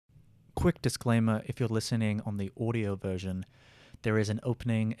quick disclaimer, if you're listening on the audio version, there is an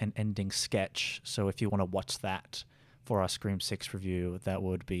opening and ending sketch. So if you want to watch that for our Scream 6 review, that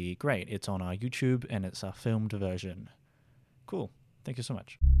would be great. It's on our YouTube and it's a filmed version. Cool. Thank you so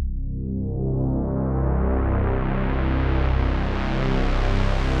much.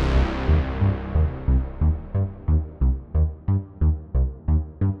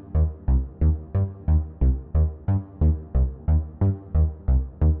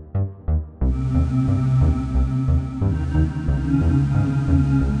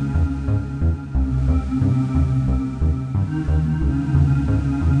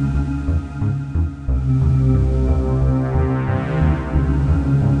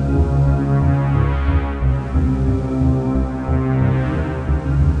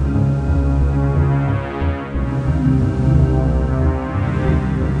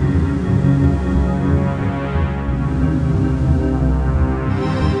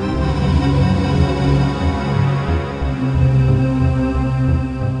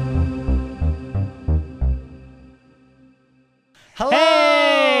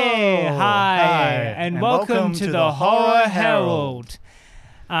 Welcome to the Horror Herald.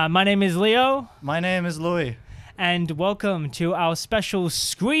 My name is Leo. My name is Louis. And welcome to our special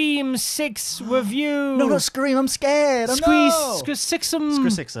Scream 6 review. No, Scream, I'm scared. Scream Scream 6.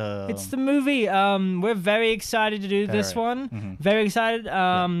 It's the movie. We're very excited to do this one. Mm-hmm. Very excited.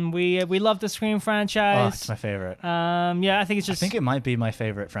 We love the Scream franchise. Oh, it's my favorite. I think it might be my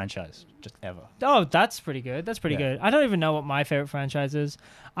favorite franchise just ever. Oh, that's pretty good. That's pretty good. I don't even know what my favorite franchise is.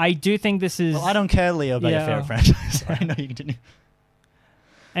 I do think this is... Well, I don't care, Leo, about your favorite franchise. I know you continue.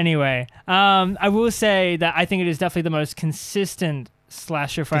 Anyway, I will say that I think it is definitely the most consistent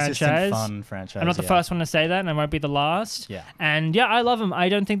slasher franchise. Fun franchise. I'm not the first one to say that, and I won't be the last. Yeah. And I love them. I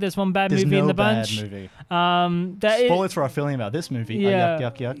don't think there's one bad movie in the bunch. There's no bad movie. Spoilers for our feeling about this movie. Yeah.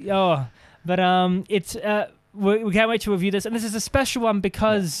 Yuck. Oh, but it's we can't wait to review this, and this is a special one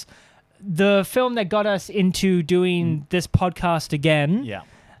because the film that got us into doing this podcast again. Yeah.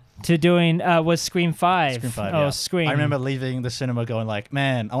 To doing was Scream 5. Scream 5, Scream. I remember leaving the cinema going like,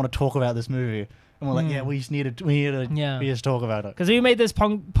 man, I want to talk about this movie. And we're like, we need to talk about it. Because we made this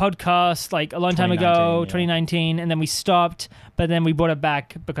podcast like a long time ago, 2019, and then we stopped, but then we brought it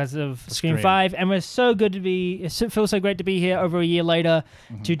back because of Scream 5. And it feels so great to be here over a year later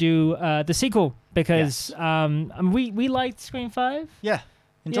to do the sequel because we liked Scream 5. Yeah.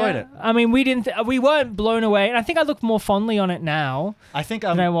 Enjoyed it. I mean, we weren't blown away, and I think I look more fondly on it now.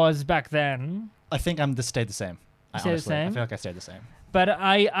 than I was back then. I think stayed the same. I feel like I stayed the same. But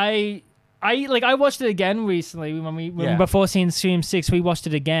I watched it again recently before seeing Scream 6. We watched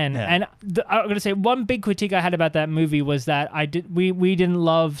it again, and I'm gonna say one big critique I had about that movie was that we didn't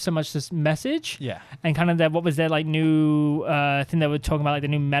love so much this message, and kind of that what was their like new thing they were talking about, like the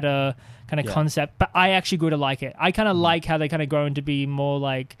new meta kind of concept. But I actually grew to like it. I kind of like how they kind of grown to be more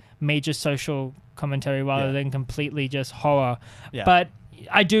like major social commentary rather than completely just horror. Yeah. But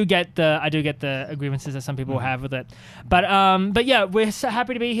I do get the grievances that some people have with it. But yeah, we're so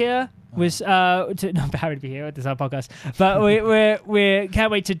happy to be here. Not happy to be here at this podcast, but we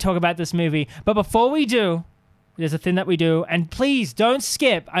can't wait to talk about this movie. But before we do, there's a thing that we do, and please don't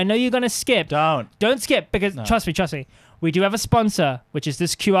skip. I know you're gonna skip. Don't skip because trust me. We do have a sponsor, which is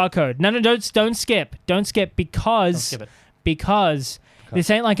this QR code. No, don't skip. Don't skip because this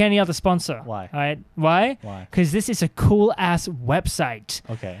ain't like any other sponsor. Why? All right? Why? Because this is a cool-ass website.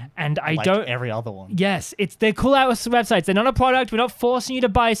 Okay. And every other one. Yes, they're cool-ass websites. They're not a product. We're not forcing you to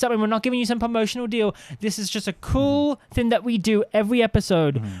buy something. We're not giving you some promotional deal. This is just a cool thing that we do every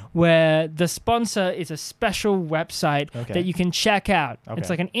episode where the sponsor is a special website that you can check out. Okay. It's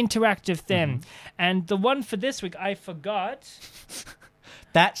like an interactive thing. And the one for this week, I forgot.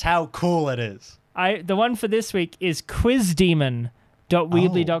 That's how cool it is. The one for this week is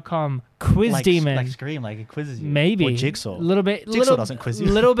QuizDemon.weebly.com. Quiz Demon. Like Scream, like it quizzes you. Maybe. Or Jigsaw. Jigsaw doesn't quiz you. A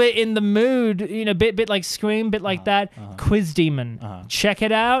little bit in the mood, bit like Scream, bit like that. Quiz Demon. Check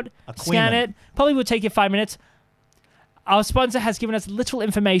it out. Scan it. Probably will take you 5 minutes. Our sponsor has given us little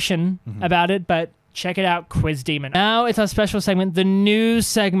information about it, but check it out, Quiz Demon. Now it's our special segment, the news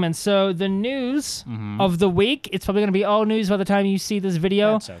segment. So the news of the week, it's probably going to be old news by the time you see this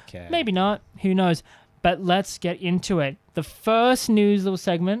video. That's okay. Maybe not. Who knows? But let's get into it. The first news little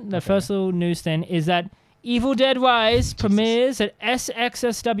segment, first little news thing is that Evil Dead Rise premieres at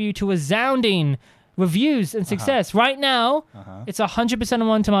SXSW to a resounding reviews and success. Right now, it's 100% on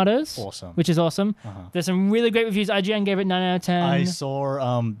Rotten Tomatoes. Awesome. Which is awesome. There's some really great reviews. IGN gave it 9 out of 10. I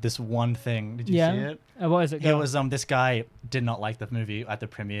saw this one thing. Did you see it? What is it? It was this guy did not like the movie at the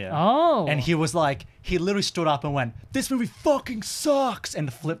premiere. Oh. And he was like, he literally stood up and went, "This movie fucking sucks,"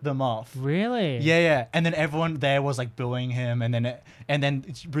 and flipped them off. Really? Yeah. And then everyone there was like booing him, and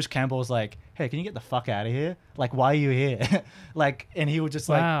then Bruce Campbell was like, "Hey, can you get the fuck out of here? Like, why are you here?" Like, and he was just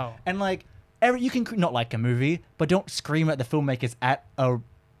like, wow. And like, you can not like a movie, but don't scream at the filmmakers at a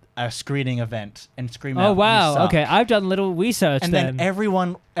screening event and scream out. Oh wow. "You suck." Okay, I've done a little research. And then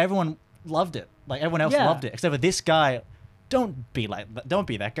everyone loved it. Like everyone else loved it, except for this guy. Don't be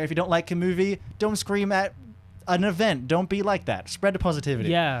that guy. If you don't like a movie, don't scream at an event. Don't be like that. Spread the positivity.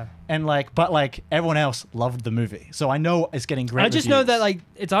 Yeah. And but everyone else loved the movie, so I know it's getting great. I just know that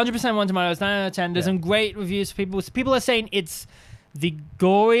it's 100% Rotten Tomatoes, 9 out of 10. There's some great reviews. People are saying it's the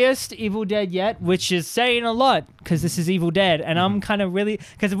goriest Evil Dead yet, which is saying a lot because this is Evil Dead, and I'm kind of really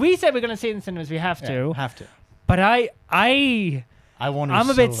because we said we're gonna see it in cinemas. We have to. But I'm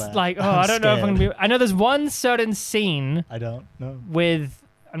a bit like, I don't know if I'm gonna be. I know there's one certain scene. I don't know.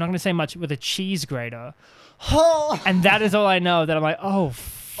 I'm not gonna say much, with a cheese grater, and that is all I know. That I'm like,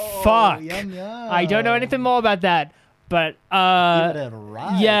 fuck. Yum, yum. I don't know anything more about that, but but the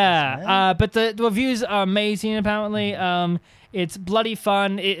reviews are amazing. Apparently, it's bloody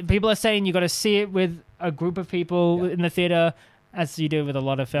fun. People are saying you got to see it with a group of people in the theater, as you do with a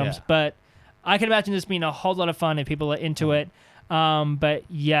lot of films. Yeah. But I can imagine this being a whole lot of fun if people are into it. But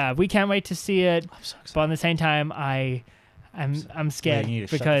yeah, we can't wait to see it. I'm so excited. But at the same time, I'm scared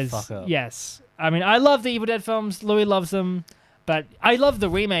because yes, I mean I love the Evil Dead films. Louis loves them, but I love the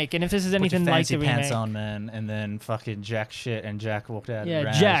remake. And if this is anything like the remake, pants on, man, and then fucking Jack shit, and Jack walked out. Yeah,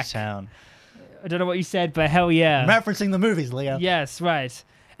 of Jack. Town. I don't know what you said, but hell yeah, I'm referencing the movies, Leo. Yes, right.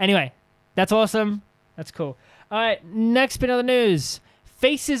 Anyway, that's awesome. That's cool. All right, next bit of the news: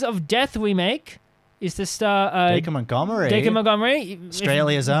 Faces of Death remake. Is the star Dacre Montgomery,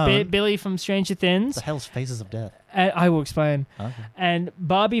 Australia's own Billy from Stranger Things. What the hell's Faces of Death? I will explain. Okay. And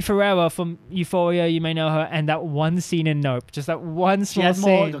Barbie Ferreira from Euphoria, you may know her, and that one scene in Nope, just that one small scene. She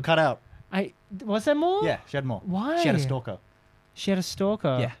had more. It got cut out. Was there more? Yeah, she had more. Why? She had a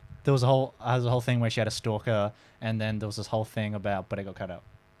stalker. Yeah, there was a whole thing where she had a stalker, and then there was this whole thing about, but it got cut out.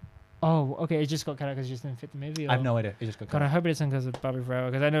 Oh, okay. It just got cut out because it just didn't fit the movie. I have no idea. It just got cut out. I hope it isn't because of Barbie Ferreira,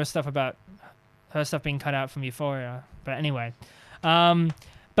 because I know stuff about her stuff being cut out from Euphoria. But anyway.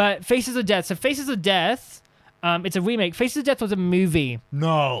 But Faces of Death. So Faces of Death, it's a remake. Faces of Death was a movie.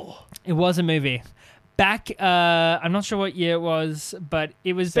 No. It was a movie. Back, I'm not sure what year it was, but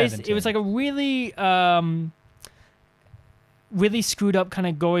it was it was like a really, really screwed up kind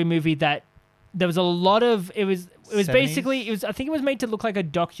of gory movie that there was a lot of, it was 70s? Basically, I think it was made to look like a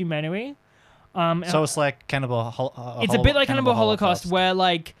documentary. So it's like Cannibal It's a bit like Cannibal Holocaust where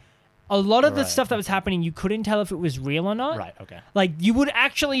like, a lot of the stuff that was happening, you couldn't tell if it was real or not. Right, okay. Like, you would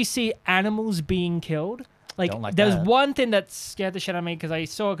actually see animals being killed. Like there's one thing that scared the shit out of me because I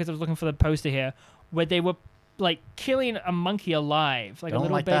was looking for the poster here, where they were, like, killing a monkey alive, like a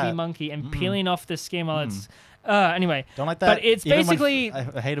little baby monkey, and peeling off the skin while it's... Anyway. Don't like that. But it's basically... I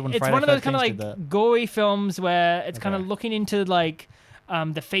hated when it's Friday one of those kind of, like, gory films where it's kind of looking into, like...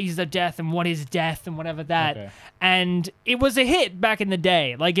 the phases of death and what is death and whatever that, and it was a hit back in the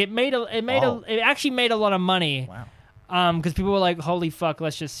day. Like it actually made a lot of money. Wow. Because people were like, "Holy fuck,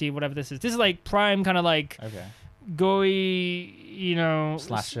 let's just see whatever this is." This is like prime kind of like gory,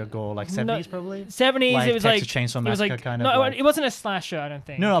 slasher gore, like 70s probably. 70s. Like it was like Chainsaw Massacre kind of. No, like, it wasn't a slasher. I don't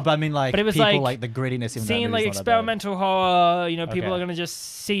think. No, but I mean like. But it was people like the grittiness. Even seeing like experimental horror. People are gonna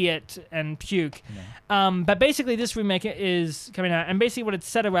just see it and puke. Yeah. But basically, this remake is coming out, and basically what it's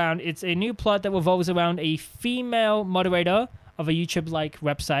set around, it's a new plot that revolves around a female moderator of a YouTube-like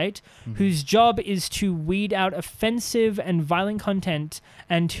website whose job is to weed out offensive and violent content,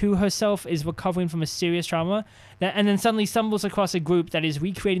 and who herself is recovering from a serious trauma, and then suddenly stumbles across a group that is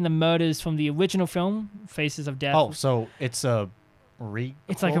recreating the murders from the original film, Faces of Death. Oh, so it's a requel?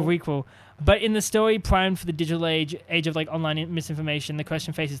 It's like a requel. But in the story, primed for the digital age of like online misinformation, the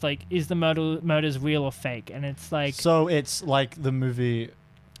question faces like, is the murders real or fake? And it's like... So it's like the movie...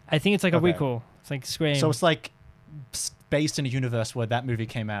 I think it's like a requel. It's like Scream. So it's like... based in a universe where that movie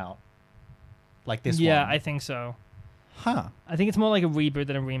came out, like this one. Yeah, I think so. Huh. I think it's more like a reboot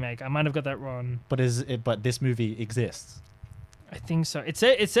than a remake. I might have got that wrong. But But this movie exists. I think so. It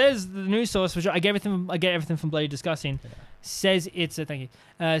says the news source, which I get everything from Bloody Disgusting. says it's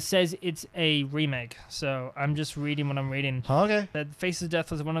a remake. So I'm just reading what I'm reading. Okay. That Faces of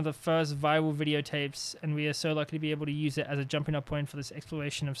Death was one of the first viral videotapes, and we are so lucky to be able to use it as a jumping off point for this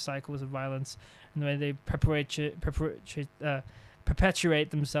exploration of cycles of violence and the way they perpetuate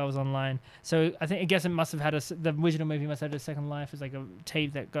themselves online. So I guess it must have had the original movie must have had a second life as like a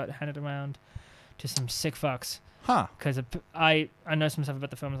tape that got handed around to some sick fucks. Huh. Because I know some stuff about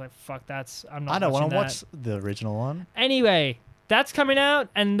the film. I was like, fuck, I'm not. I don't want to watch the original one. Anyway, that's coming out,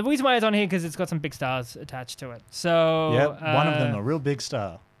 and the reason why it's on here because it's got some big stars attached to it. So yeah, one of them a real big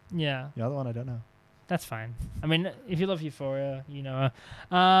star. Yeah. The other one I don't know. That's fine. I mean, if you love Euphoria, you know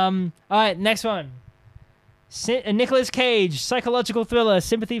her. All right, next one. Nicolas Cage, psychological thriller,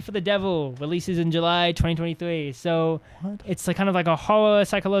 Sympathy for the Devil, releases in July 2023. So it's like kind of like a horror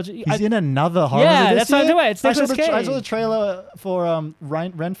psychology. He's in another horror movie. Yeah, that's what I'm doing. It's Nicolas Cage. I saw the trailer for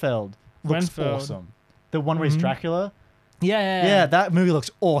Renfield. Looks awesome. The one where he's Dracula. Yeah, that movie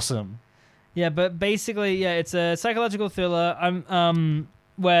looks awesome. Yeah, but basically, it's a psychological thriller.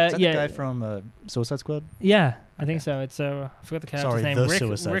 Where is that the guy from Suicide Squad? Yeah, I think so. It's I forgot the character's name. Rick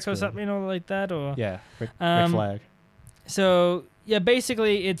or something like that, or Rick Flag. So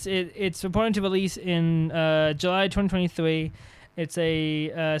basically, it's reported to release in July 2023. It's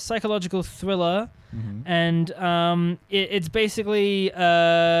a psychological thriller, and it's basically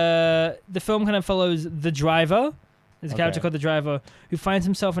the film kind of follows the driver. There's a character called the driver who finds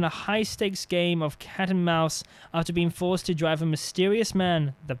himself in a high-stakes game of cat and mouse after being forced to drive a mysterious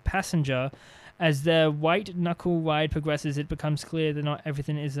man, the passenger. As the white-knuckle ride progresses, it becomes clear that not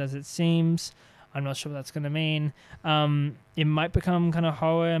everything is as it seems. I'm not sure what that's going to mean. It might become kind of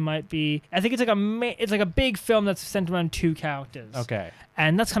horror. It might be... I think it's like a big film that's centered around two characters. Okay.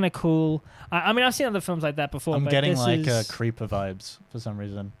 And that's kind of cool. I mean, I've seen other films like that before. I'm getting like Creeper vibes for some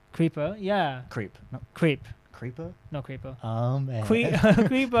reason. Creeper? Yeah. Creep. No. Creep. Creeper? No, Creeper. Oh man.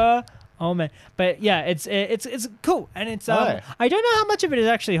 Creeper. Oh man. But yeah, it's cool, and it's I don't know how much of it is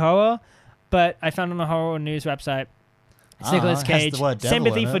actually horror, but I found on a horror news website. It's Nicolas Cage.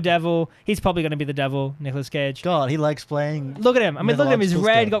 Sympathy for Devil. He's probably going to be the devil, Nicolas Cage. God, he likes playing. Look at him. I mean, look at him. He's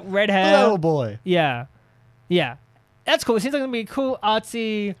red. Got red hair. Little boy. Yeah. That's cool. It seems like it's going to be a cool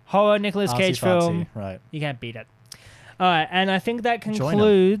artsy horror Nicolas Cage film. Right. You can't beat it. All right, and I think that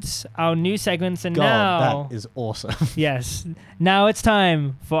concludes our new segments. And now, that is awesome. Yes, now it's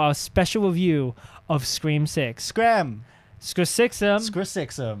time for our special review of Scream 6. Scram. Scrum-sixum.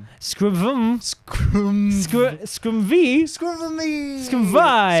 Scrum-sixum. Scrum. Scrum-v. Scrum-vi.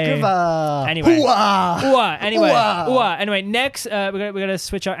 Scrum-vi. Anyway. Ooh-ah. Anyway. Ooh-ah. Anyway, next, we're gonna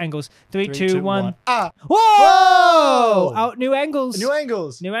switch our angles. 3, 2, 1. Ah. Whoa! Out new angles. New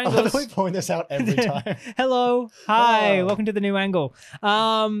angles. New angles. We point this out every time. Hello. Hi. Welcome to the new angle.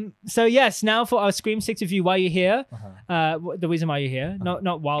 So yes, now for our Scream 6 review while you're here. The reason why you're here.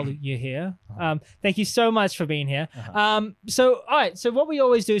 Not while you're here. Thank you so much for being here. So, all right. So, what we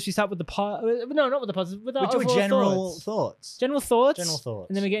always do is we start with not with the positives, with our overall general thoughts. General thoughts. And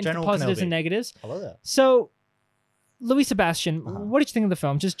then we get into the positives and negatives. Hello there. So, Louis Sebastian, what did you think of the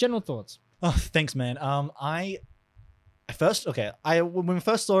film? Just general thoughts. Oh, thanks, man. When we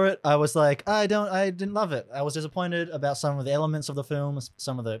first saw it, I was like, I didn't love it. I was disappointed about some of the elements of the film,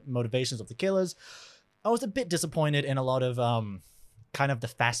 some of the motivations of the killers. I was a bit disappointed in a lot of kind of the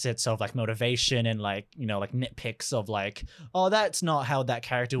facets of like motivation and like, you know, like nitpicks of like, oh, that's not how that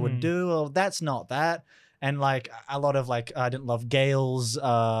character would do, or that's not that. And like a lot of like, I didn't love Gail's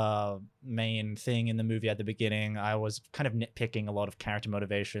main thing in the movie at the beginning. I was kind of nitpicking a lot of character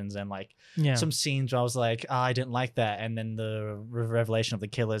motivations and like some scenes where I was like, I didn't like that. And then the revelation of the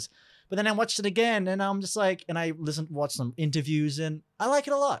killers. But then I watched it again and I'm just like, and I watched some interviews and I like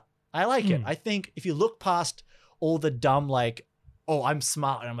it a lot. I like it. I think if you look past all the dumb, like, oh, I'm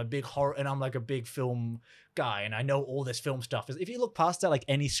smart and I'm a big horror and I'm like a big film guy and I know all this film stuff. If you look past that, like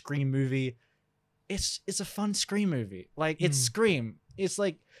any Scream movie, it's a fun Scream movie. Like it's Scream. It's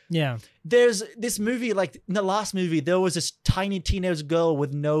like, there's this movie, like in the last movie, there was this tiny teenage girl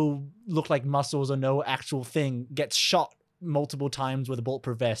with no look like muscles or no actual thing gets shot multiple times with a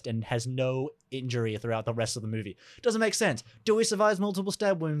bulletproof vest and has no injury throughout the rest of the movie. Doesn't make sense. Dewey survives multiple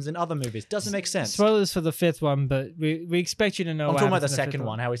stab wounds in other movies. Doesn't make sense. Spoilers for the fifth one, but we expect you to know. I'm talking about the second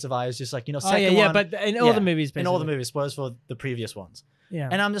one, how he survives. Just like, you know, second one. But in all the movies, basically. In all the movies, spoilers for the previous ones. Yeah.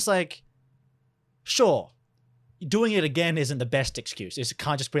 And I'm just like, sure, doing it again isn't the best excuse. It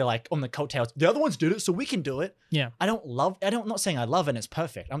can't just be like on the coattails. The other ones did it, so we can do it. Yeah. I'm not saying I love it and it's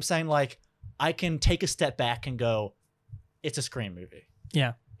perfect. I'm saying like I can take a step back and go, it's a Scream movie.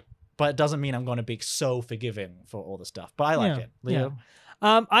 Yeah. But it doesn't mean I'm going to be so forgiving for all the stuff. But I like it. Leo?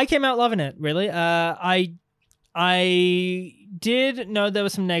 I came out loving it, really. I I did know there were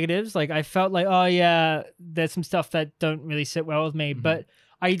some negatives. Like I felt like, oh yeah, there's some stuff that don't really sit well with me. But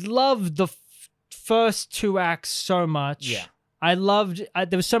I loved the first 2 acts so much. Yeah. I loved.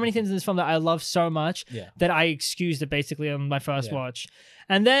 There were so many things in this film that I loved so much that I excused it basically on my first watch.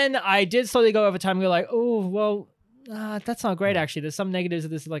 And then I did slowly go over time and go like, oh well, that's not great actually. There's some negatives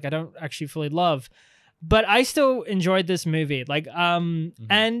of this like I don't actually fully love, but I still enjoyed this movie. Like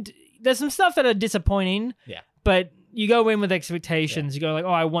and there's some stuff that are disappointing. Yeah. But you go in with expectations. You go like,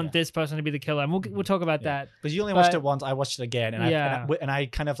 oh, I want this person to be the killer, and we'll talk about that. Because you only watched it once. I watched it again, and I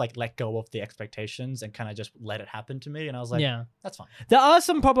kind of like let go of the expectations and kind of just let it happen to me. And I was like, that's fine. There are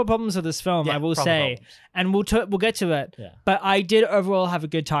some proper problems with this film, I will say, and we'll get to it. Yeah. But I did overall have a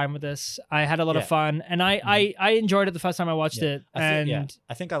good time with this. I had a lot of fun, and I enjoyed it the first time I watched it.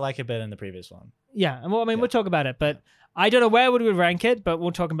 I think I like it better than the previous one. Yeah, and well, I mean, we'll talk about it, but. I don't know where we would rank it, but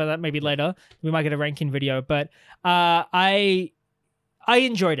we'll talk about that maybe later. We might get a ranking video, but I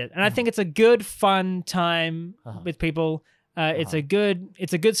enjoyed it, and I think it's a good, fun time with people. It's a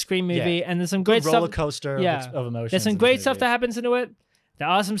good Scream movie, and there's some great roller stuff. coaster of emotions. There's some great stuff that happens into it. There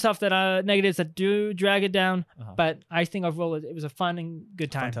are some stuff that are negatives that do drag it down, but I think overall it was a fun and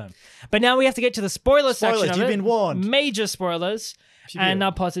good time. But now we have to get to the spoiler section of it. You've been warned. Major spoilers. And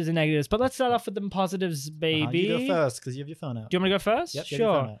our positives and negatives. But let's start off with the positives, baby. You go first, because you have your phone out. Do you want me to go first? Yep,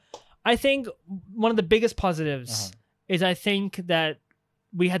 sure. I think one of the biggest positives is I think that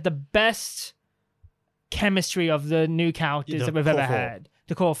we had the best chemistry of the new characters that we've ever had.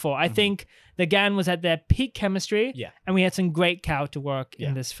 The core 4. I think the gang was at their peak chemistry, and we had some great character work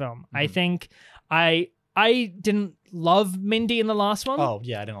in this film. I think I didn't love Mindy in the last one. Oh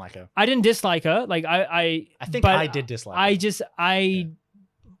yeah, I didn't like her. I didn't dislike her. Like I think I did dislike her. I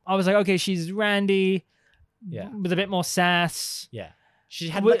was like, okay, she's Randy, with a bit more sass. Yeah, she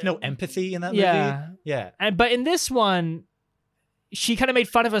had like no empathy in that movie. Yeah. But in this one, she kind of made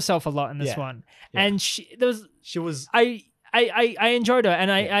fun of herself a lot in this one, and I enjoyed her,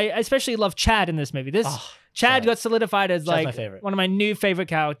 and I especially love Chad in this movie. Chad got solidified as like one of my new favorite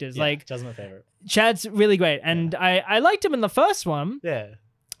characters. Chad's my favorite. Chad's really great, and I liked him in the first one. Yeah.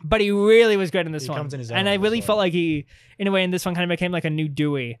 But he really was great in this one. Comes in his own and I really felt like he, in a way, in this one kind of became like a new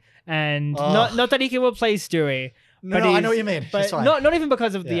Dewey. And not that he can replace Dewey. No, I know what you mean. But not even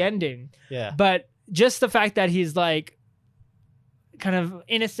because of the ending. Yeah. But just the fact that he's like kind of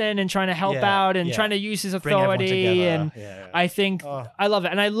innocent and trying to help out and trying to use his authority. And I think I love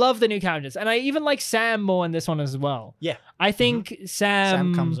it. And I love the new characters. And I even like Sam more in this one as well. Yeah. I think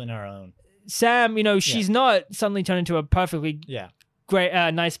Sam comes in her own. Sam, she's not suddenly turned into a perfectly great,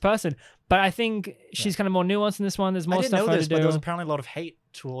 nice person. But I think she's kind of more nuanced in this one. There's more stuff for her to do. But there was apparently a lot of hate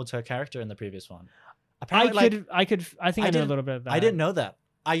towards her character in the previous one. Apparently, I think I know a little bit of that. I didn't know that.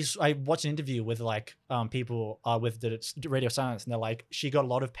 I watched an interview with like people with the Radio Silence, and they're like, she got a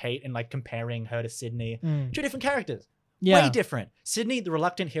lot of hate in like comparing her to Sydney. 2 different characters. Way different. Sydney, the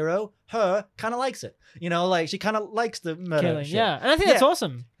reluctant hero, her kind of likes it. Like she kind of likes the murder. Killing. Yeah, and I think that's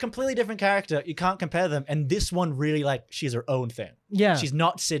awesome. Completely different character. You can't compare them. And this one really like she's her own thing. Yeah. She's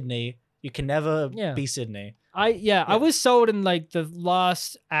not Sydney. You can never be Sydney. I was sold in like the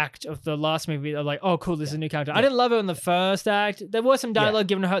last act of the last movie. I'm like, oh cool, this is a new character. I didn't love her in the first act. There was some dialogue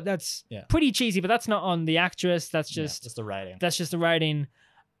given to her that's pretty cheesy, but that's not on the actress. That's just the writing. That's just the writing.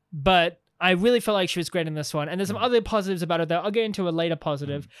 But I really felt like she was great in this one. And there's some other positives about it that I'll get into a later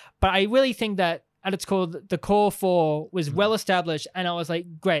positive. But I really think that at its core, the core 4 was well established, and I was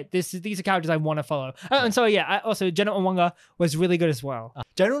like, great, these are characters I want to follow. And so also Jenna Ortega was really good as well.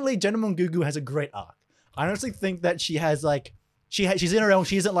 Generally, Jenna Mungugu has a great arc. I honestly think that she has like she's in her own.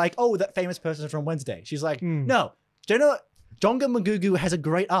 She isn't like, oh, that famous person from Wednesday. She's like, no, Jonga Mungugu has a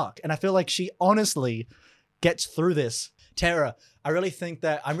great arc, and I feel like she honestly gets through this. Tara, I really think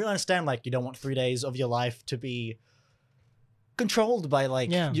that I really understand like you don't want 3 days of your life to be controlled by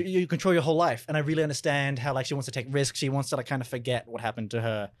like you control your whole life, and I really understand how like she wants to take risks. She wants to like kind of forget what happened to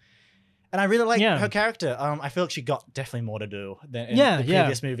her. And I really like her character. I feel like she got definitely more to do than in the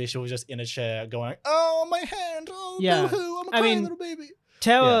previous movie. She was just in a chair going, "Oh, my hand! Oh, boo-hoo! I'm a crying little baby."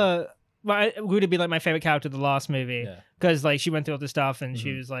 Tara would be like my favorite character of the last movie because like she went through all this stuff and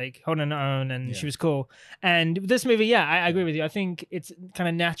she was like holding her own and she was cool. And this movie, I agree with you. I think it's kind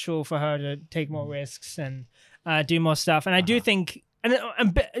of natural for her to take more risks and do more stuff. And I do think,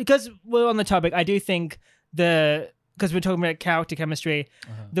 and because we're on the topic, I do think because we're talking about character chemistry,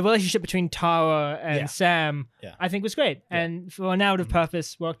 the relationship between Tara and Sam, I think was great. And for a narrative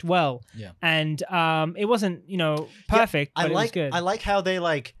purpose, worked well. And it wasn't, perfect, but it was good. I like how they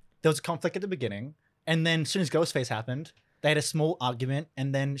there was conflict at the beginning, and then as soon as Ghostface happened, they had a small argument,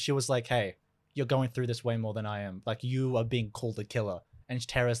 and then she was like, hey, you're going through this way more than I am. Like, you are being called a killer. And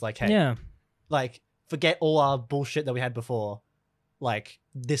Tara's like, hey, like, forget all our bullshit that we had before. Like,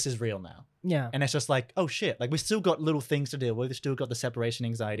 this is real now. Yeah. And it's just like, oh shit. Like, we still got little things to deal with. We still got the separation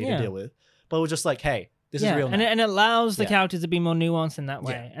anxiety to deal with. But we're just like, hey, this is real now. And it allows the characters to be more nuanced in that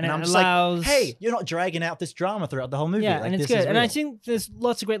way. Yeah. And it I'm allows... just like, hey, you're not dragging out this drama throughout the whole movie. Yeah, like, and it's this good. And I real. think there's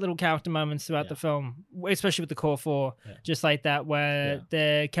lots of great little character moments throughout the film, especially with the core four, just like that, where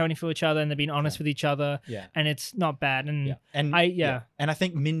they're caring for each other and they're being honest with each other. Yeah. And it's not bad. And And I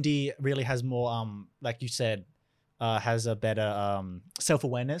think Mindy really has more, like you said, has a better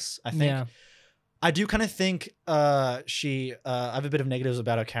self-awareness, I think. Yeah. I do kind of think I have a bit of negatives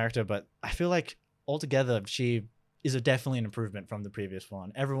about her character, but I feel like altogether she is definitely an improvement from the previous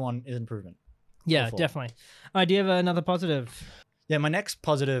one. Everyone is an improvement. Yeah, definitely. Do you have another positive? Yeah, my next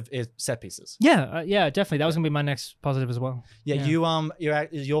positive is set pieces. Yeah, definitely. That was gonna be my next positive as well. Yeah,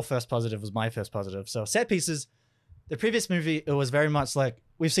 your first positive was my first positive. So set pieces. The previous movie, it was very much like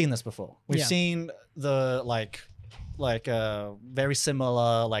we've seen this before. We've seen the like very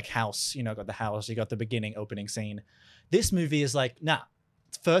similar like house. You know, got the house. You got the beginning opening scene. This movie is like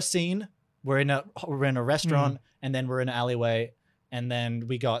first scene. We're in a restaurant, and then we're in an alleyway, and then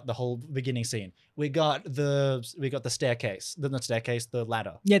we got the whole beginning scene. We got the staircase, the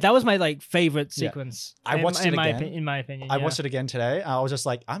ladder. Yeah, that was my like favorite sequence. I watched it again. In my opinion, I watched it again today. I was just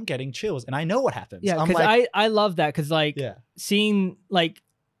like, I'm getting chills, and I know what happens. Yeah, because I love that because like seeing like,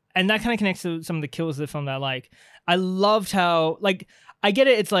 and that kind of connects to some of the kills of the film that I like. I loved how like I get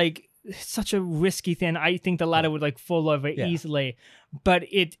it. It's like such a risky thing. I think the ladder would like fall over easily, but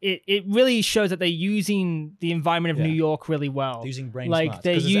it really shows that they're using the environment of New York really well. They're using brain like smarts,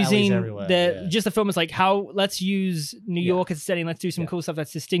 they're using just the film is like how let's use New York as a setting. Let's do some cool stuff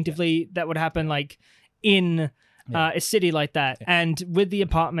that's distinctively that would happen like in a city like that. And with the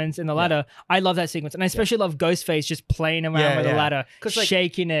apartments and the ladder, I love that sequence, and I especially love Ghostface just playing around with the ladder, like,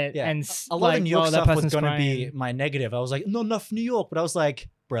 shaking it, and a lot of New York stuff was going to be my negative. I was like, not enough New York, but I was like,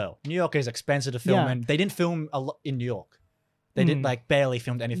 bro, New York is expensive to film, and they didn't film a lot in New York. They did like barely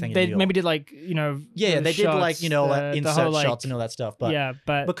filmed anything in New York. They maybe did like they did like insert whole, shots and all that stuff.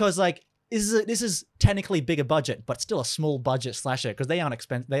 But because like this is technically bigger budget, but still a small budget slasher because they aren't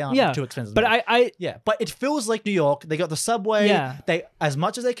too expensive. But but it feels like New York. They got the subway. Yeah. They as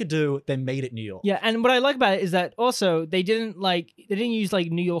much as they could do, they made it New York. Yeah, and what I like about it is that also they didn't use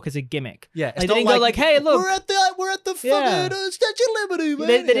like New York as a gimmick. Yeah, like, they didn't go like, hey, look, we're at the fucking Statue of Liberty, man.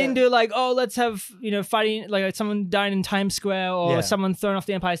 They didn't do like, oh, let's have fighting like someone dying in Times Square or someone thrown off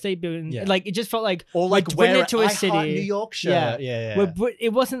the Empire State Building. Yeah. Like it just felt like or like bring it to a city. New York shirt. Yeah.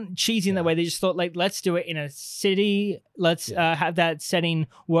 It wasn't cheesy in that way. They just thought like, let's do it in a city. Let's have that setting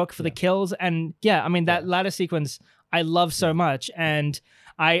work for the kills. And I mean that ladder sequence I love so much, and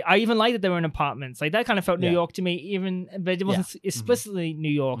I even like that they were in apartments. Like that kind of felt New York to me, but it wasn't explicitly New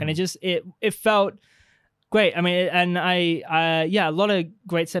York, and it felt great. I mean, and a lot of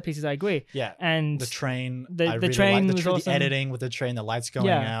great set pieces. I agree. Yeah, and the train, the train was the awesome. editing with the train, the lights going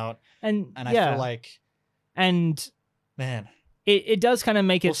out, and I feel like, and man, it does kind of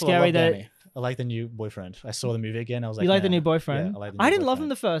make it also, scary that. Danny. I like the new boyfriend. I saw the movie again. I was like, you like the new boyfriend? Yeah, I didn't love him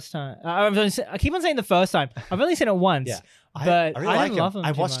the first time. I keep on saying the first time. I've only seen it once. But I really didn't love him.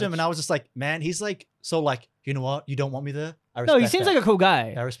 I watched him and I was just like, man, he's like, so like, you know what? You don't want me there? I respect No, he seems like a cool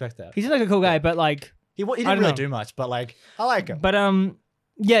guy. I respect that. He seems like a cool guy, but like, he didn't really do much, but like, I like him. But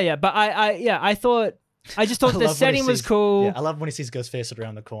but I thought. I just thought the setting was cool. Yeah, I love when he sees Ghostface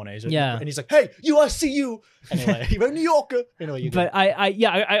around the corner. And he's like, "Hey, I see you." Anyway, you're a New Yorker. But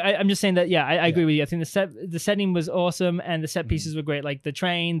I'm just saying that. I agree with you. I think the setting was awesome, and the set pieces were great. Like the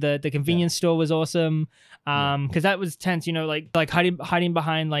train, the convenience store was awesome. Because that was tense. Like hiding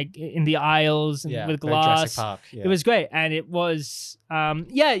behind like in the aisles and with glass. Jurassic Park. Yeah. It was great, and it was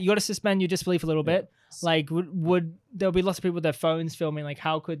you got to suspend your disbelief a little bit. Like would there'll be lots of people with their phones filming? Like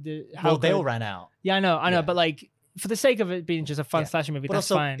how could they all ran out? Yeah, I know, but like for the sake of it being just a fun slasher movie, but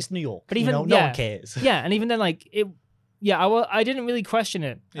that's also, fine. It's New York, but even no one cares. Yeah, and even then, like it, I didn't really question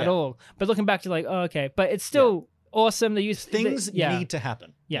it at all. But looking back to like, oh, okay, but it's still awesome. They use things need to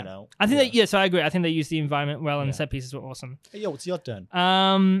happen. Yeah, I think that. So I agree. I think they used the environment well, and the set pieces were awesome. Hey, it's your turn.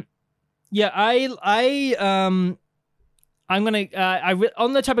 I'm gonna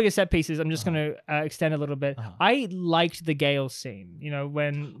on the topic of set pieces. I'm just gonna extend a little bit. I liked the Gale scene.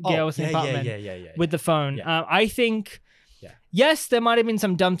 When Gale was in the apartment with the phone. I think, yes, there might have been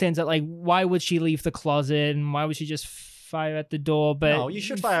some dumb things that like, why would she leave the closet and why would she just fire at the door? But no, you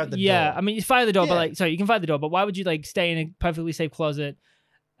should fire at the door. Yeah, I mean, you fire the door, but like, sorry, you can fire the door, but why would you like stay in a perfectly safe closet?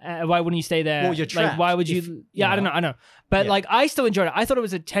 Why wouldn't you stay there? Well, you're trapped. Like, why would you? I don't know. I know. But like, I still enjoyed it. I thought it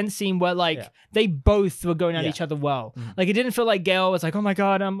was a tense scene where like they both were going at each other well. Like, it didn't feel like Gail was like, oh my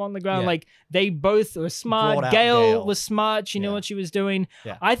God, I'm on the ground. Like, they both were smart. Gail was smart. She knew what she was doing.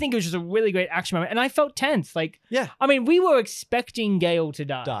 I think it was just a really great action moment. And I felt tense. Like, I mean, we were expecting Gail to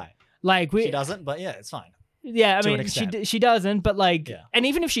die. Like, she doesn't, but yeah, it's fine. Yeah, I mean, she doesn't, but like, and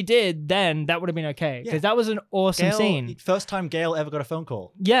even if she did, then that would have been okay, because that was an awesome scene. First time Gail ever got a phone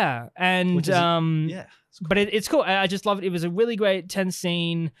call. Yeah, and cool. But it's cool. I just loved it. It was a really great tense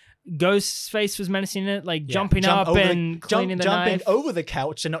scene. Ghostface was menacing it, like jumping up and cleaning the knife. Jumping over the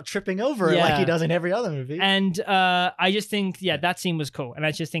couch and not tripping over it like he does in every other movie. And I just think, that scene was cool. And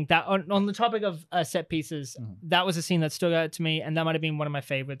I just think that on the topic of set pieces, that was a scene that stood out to me, and that might have been one of my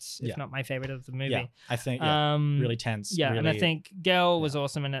favorites, if not my favorite of the movie. Yeah, I think really tense. Yeah, really, and I think Gail was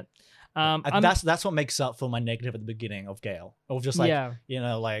awesome in it. That's what makes up for my negative at the beginning of Gail. Of just like, you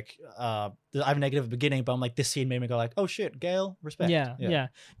know, like I have a negative at the beginning, but I'm like, this scene made me go like, oh shit, Gail, respect. Yeah.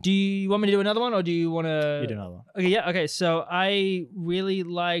 Do you want me to do another one, or do you want to? You do another one. Okay, yeah, okay. So I really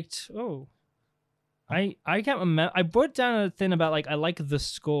liked. I can't remember. I brought down a thing about like I like the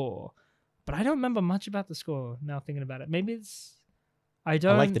score, but I don't remember much about the score now thinking about it. Maybe it's. I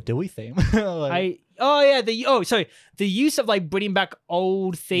like the Dewey theme. The use of like bringing back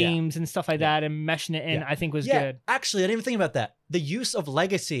old themes and stuff like that and meshing it in, I think was good. Actually, I didn't even think about that. The use of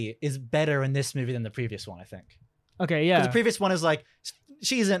legacy is better in this movie than the previous one, I think. Okay, yeah. Because the previous one is like,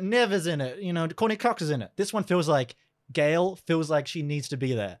 Never's in it, you know, Courtney Cox is in it. This one feels like Gail feels like she needs to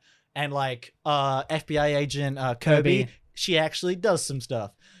be there. And like FBI agent Kirby, she actually does some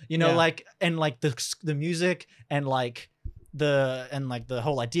stuff. You know, like, and like the music and like the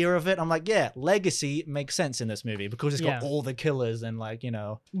whole idea of it, I'm like, legacy makes sense in this movie because it's got all the killers and like, you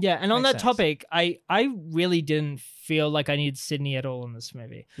know. Yeah, and on that topic, I really didn't feel like I needed Sydney at all in this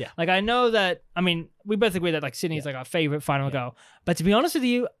movie. Yeah. Like, I know that, I mean, we both agree that like Sydney is like our favorite final girl, but to be honest with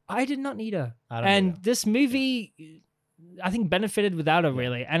you, I did not need her. And this movie, I think, benefited without her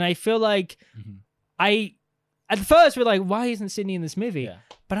really. And I feel like at first we're like, why isn't Sydney in this movie? Yeah.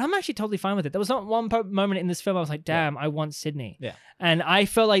 But I'm actually totally fine with it. There was not one moment in this film I was like, damn, I want Sydney. Yeah. And I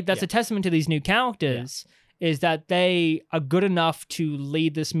feel like that's a testament to these new characters, is that they are good enough to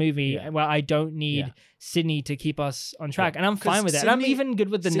lead this movie where I don't need Sydney to keep us on track. And I'm fine with it. And I'm even good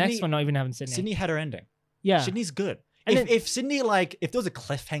with the next one not even having Sydney. Sydney had her ending. Yeah. Sydney's good. And if Sydney, like, if there was a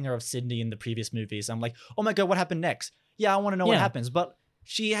cliffhanger of Sydney in the previous movies, I'm like, oh my God, what happened next? Yeah, I want to know what happens. But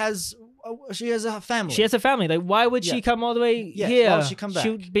she has a family. She has a family. Like, why would she come all the way here? Why would she come back?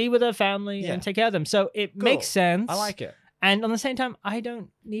 She'll be with her family and take care of them. So it makes sense. I like it. And on the same time, I don't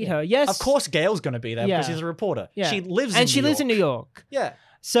need her. Yes. Of course, Gail's going to be there because she's a reporter. Yeah. She lives in New York. Yeah.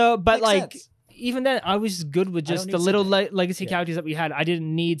 So, but makes sense. Even then, I was good with just the little legacy characters that we had. I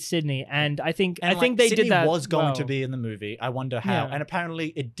didn't need Sydney, and I think they Sydney did that. Was going to be in the movie. I wonder how. And apparently,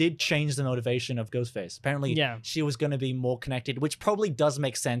 it did change the motivation of Ghostface. Apparently, she was going to be more connected, which probably does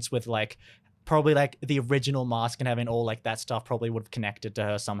make sense with like the original mask and having all like that stuff probably would have connected to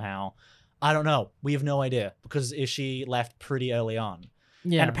her somehow. I don't know. We have no idea because she left pretty early on.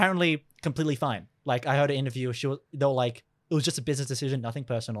 Yeah, and apparently completely fine. Like I heard an interview. They were like, it was just a business decision, nothing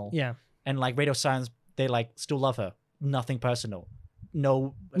personal. Yeah. And like Radio Silence, they like still love her. Nothing personal.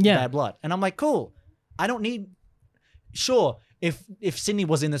 No bad blood. And I'm like, cool. I don't need. Sure, if Sydney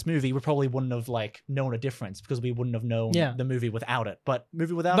was in this movie, we probably wouldn't have like known a difference because we wouldn't have known the movie without it. But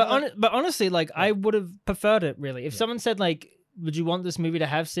movie without it. But honestly, like I would have preferred it really. If someone said like, would you want this movie to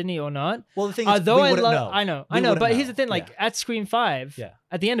have Sydney or not? Well, the thing is, we wouldn't know. I know. But here's the thing: like at Scream 5,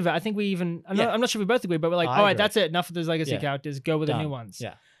 at the end of it, I think we even. I'm not sure if we both agree, but we're like, all right, that's it. Enough of those legacy characters. Go with the new ones.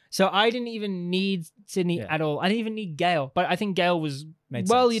 Yeah. So I didn't even need Sydney at all. I didn't even need Gail, but I think Gail was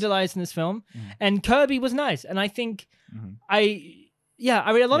utilized in this film, and Kirby was nice. And I think I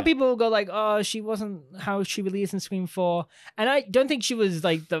mean, a lot of people go like, oh, she wasn't how she really is in Scream 4, and I don't think she was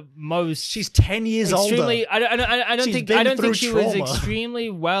like the most. She's 10 years older. I don't think she was extremely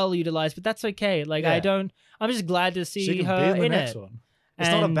well utilized, but that's okay. Like I'm just glad to see her in it. It's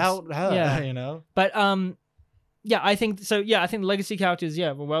not about her, you know. But I think so. Yeah, I think the legacy characters,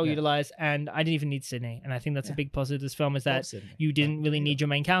 were well utilized, and I didn't even need Sydney. And I think that's a big positive of this film is that you didn't really need your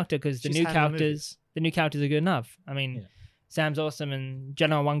main character because the new characters are good enough. I mean, Sam's awesome, and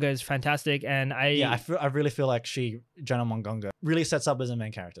Jenna Ortega is fantastic, and I really feel like Jenna Ortega really sets up as a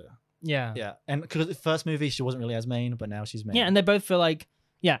main character. Yeah, and because the first movie she wasn't really as main, but now she's main. Yeah, and they both feel like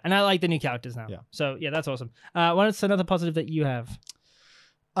and I like the new characters now. Yeah, so that's awesome. What's another positive that you have?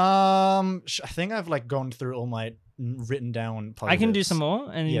 I think I've like gone through all my written down positives. I can do some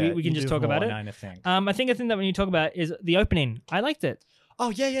more, and we can just talk about it. I think I think a thing that when you talk about is the opening. I liked it. Oh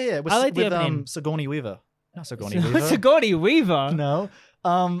yeah. I like the opening. Sigourney Weaver. Not Sigourney Weaver. Sigourney Weaver. No.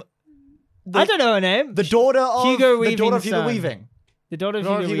 I don't know her name. The daughter of Hugo the daughter of Weaving's Hugo son. Weaving. The daughter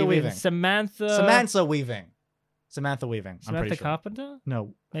of Hugo Weaving. Samantha Weaving. I'm pretty sure. Carpenter?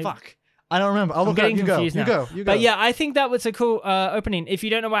 No. Maybe. Fuck. I don't remember. I'll look getting it up. confused now. You go. But yeah, I think that was a cool opening. If you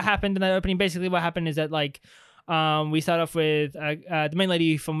don't know what happened in that opening, basically what happened is that like we start off with the main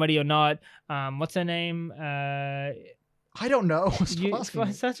lady from Ready or Not. What's her name? I don't know. You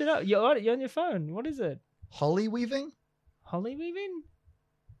search it up. You're on your phone. What is it? Holly Weaving? Holly Weaving?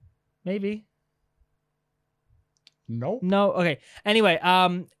 Maybe. No. Okay. Anyway,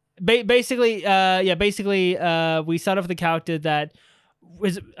 basically, we start off with the character that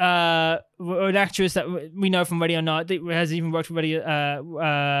was an actress that we know from Radio Not that has even worked with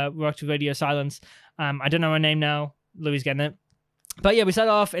Radio Silence. I don't know her name now. Louis getting it, but yeah, we start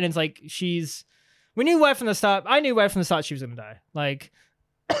off and it's like we knew right from the start. I knew right from the start she was gonna die. Like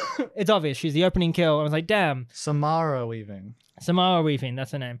it's obvious. She's the opening kill. I was like, damn. Samara Weaving,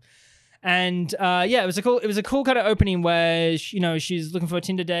 that's her name. And it was a cool kind of opening where she's looking for a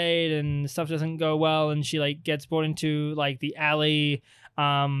Tinder date and stuff doesn't go well, and she like gets brought into like the alley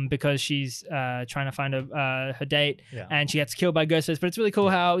because she's trying to find her date, and she gets killed by Ghostface. But it's really cool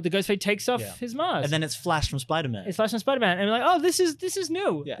how the Ghostface takes off his mask, and then it's Flash from Spider-Man. and we're like, oh, this is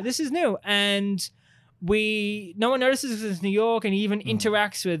new. Yeah. This is new, and no one notices because it's New York, and he even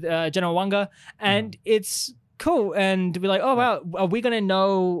interacts with Jenna Ortega, and it's cool. And we're like, oh wow, are we gonna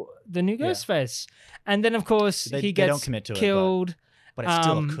know the new Ghostface? And then of course he gets killed. But it's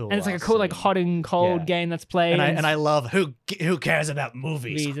still cool. And it's like a cool, like hot and cold game that's played. And I love who cares about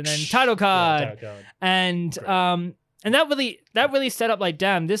movies. And then title card. And that really set up like,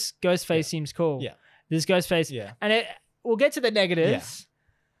 damn, this Ghostface seems cool. Yeah. This Ghostface. Yeah. And we'll get to the negatives.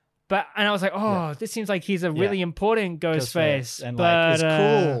 Yeah. And I was like, this seems like he's a really important Ghostface. And like it's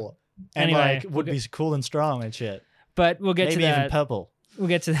cool. And anyway, like would be cool and strong and shit. But we'll get to that. Maybe even purple. We'll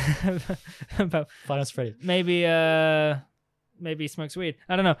get to that. Final Freddy. Maybe he smokes weed.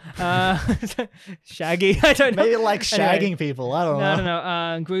 I don't know. Shaggy. I don't know. Maybe like shagging people. I don't know. I don't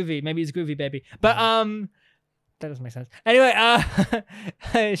know. Groovy. Maybe he's Groovy Baby. But that doesn't make sense. Anyway,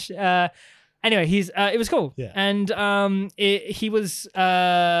 he's it was cool. Yeah. And it was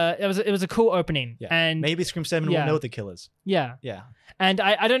a cool opening. Yeah. And maybe Scream 7 will know the killers. Yeah. Yeah. And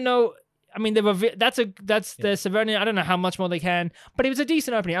I don't know. I mean, that's the severity. I don't know how much more they can, but it was a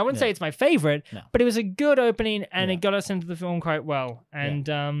decent opening. I wouldn't say it's my favorite, but it was a good opening, and it got us into the film quite well. And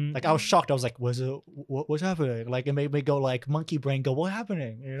like I was shocked. I was like, what's happening? Like it made me go like monkey brain. Go, what's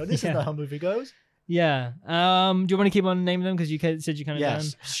happening? This is not how a movie goes. Yeah. Do you want to keep on naming them because you said you kind of done?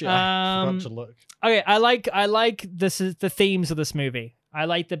 Sure. I forgot to look. Okay, I like the themes of this movie. I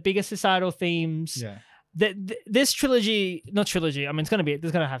like the bigger societal themes. Yeah. This trilogy, not trilogy, I mean,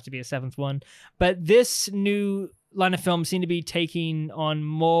 there's going to have to be a seventh one, but this new line of film seemed to be taking on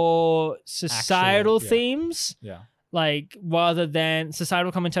more societal themes. Yeah. Like, rather than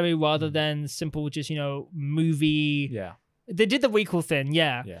societal commentary, rather than simple just, movie. Yeah. They did the Weekly thing,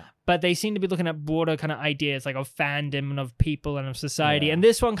 but they seem to be looking at broader kind of ideas, like of fandom and of people and of society. And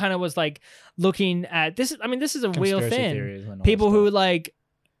this one kind of was like looking at this. I mean, this is a real thing. People who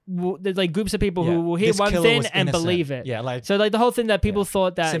there's like groups of people who will hear one thing and believe it. Yeah, like so like the whole thing that people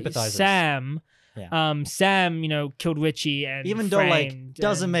thought that Sam, killed Richie and even though like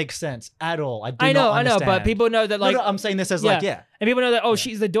doesn't make sense at all. I know, but people know that like no, I'm saying this as and people know that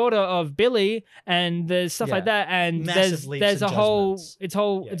she's the daughter of Billy and there's stuff like that, and there's a whole it's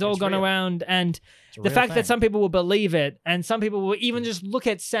all gone around, and the fact that some people will believe it and some people will even just look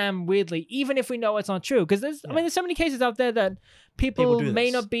at Sam weirdly, even if we know it's not true, because there's there's so many cases out there that people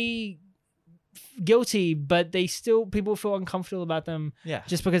may not be guilty, but people feel uncomfortable about them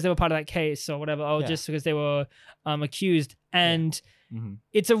just because they were part of that case or whatever, or just because they were accused, and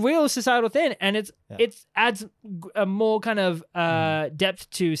it's a real societal thing, and it adds a more kind of depth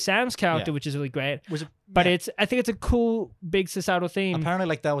to Sam's character, which is really great. But I think it's a cool big societal theme. Apparently,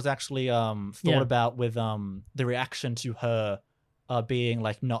 like that was actually thought about with the reaction to her being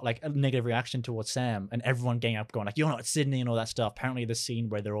like not like a negative reaction towards Sam, and everyone getting up going like, you're not Sydney and all that stuff. Apparently the scene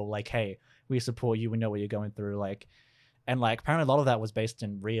where they're all like, hey, we support you, we know what you're going through, like, and like apparently a lot of that was based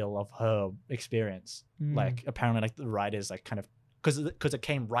in real of her experience. Like apparently like the writers like kind of because it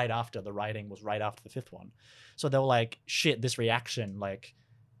came right after the writing was right after the fifth one, so they were like, shit, this reaction, like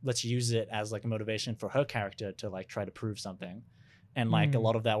let's use it as like a motivation for her character to like try to prove something. And like a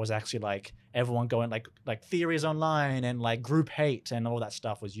lot of that was actually like everyone going like theories online and like group hate and all that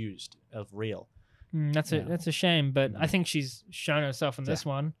stuff was used of real. That's a shame, but I think she's shown herself in this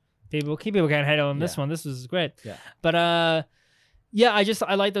one. People can't hate on this one. This was great. Yeah. But Yeah,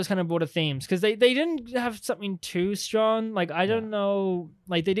 I like those kind of broader themes because they didn't have something too strong. Like I don't know,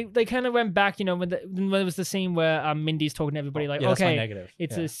 like they kind of went back, when there was the scene where Mindy's talking to everybody okay,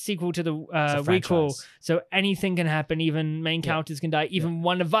 it's a sequel to the requel, so anything can happen, even main characters can die, even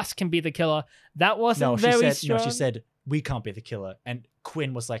one of us can be the killer. That wasn't very strong. No, she said we can't be the killer, and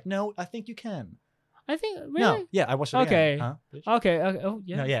Quinn was like, no, I think you can. I think really. No, yeah, I watched it again. Okay. Oh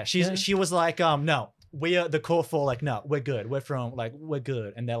yeah. No, yeah, she was like, no. We are the core four, like, no, we're good. We're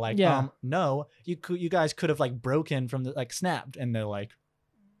good. And they're like, no, you guys could have like broken from the snapped. And they're like,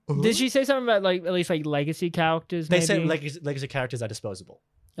 Did she say something about like at least like legacy characters? They said legacy characters are disposable.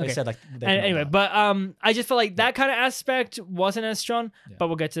 They said like, anyway, but I just feel like that kind of aspect wasn't as strong. Yeah. But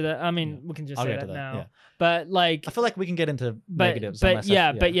we'll get to that. I mean, we can just say that now. Yeah. But like, I feel like we can get into negatives. But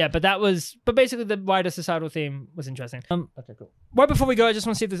basically the wider societal theme was interesting. Okay, cool. Right before we go, I just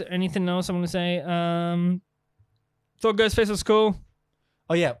want to see if there's anything else I want to say. Thought Ghostface was cool.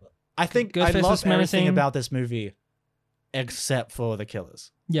 Oh yeah, I think I love everything about this movie, except for the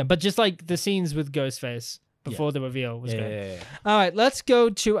killers. Yeah, but just like the scenes with Ghostface before the reveal was good. Yeah. All right, let's go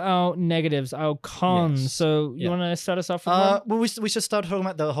to our negatives, our cons. Yes. So you want to start us off with one? Well, we should start talking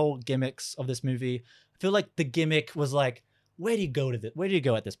about the whole gimmicks of this movie. I feel like the gimmick was like, where do you go at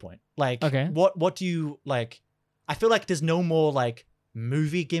this point? Like, what do you like? I feel like there's no more like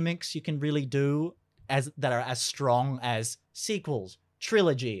movie gimmicks you can really do that are as strong as sequels,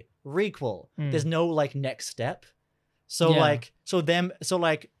 trilogy, requel. There's no like next step. So they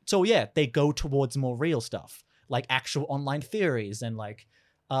go towards more real stuff, like actual online theories and like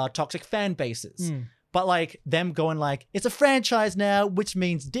toxic fan bases. But like them going like, it's a franchise now, which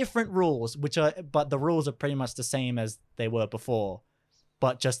means different rules, but the rules are pretty much the same as they were before,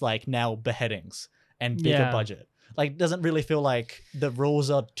 but just like now beheadings and bigger budget. Like, doesn't really feel like the rules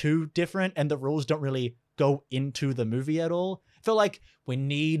are too different and the rules don't really go into the movie at all. I feel like we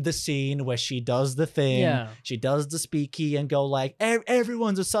need the scene where she does the thing, she does the speaky and go like,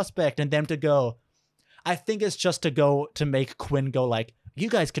 everyone's a suspect, and them to go, I think it's just to make Quinn go like, you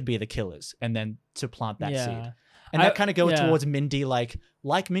guys could be the killers, and then to plant that seed. And that kind of goes towards Mindy, like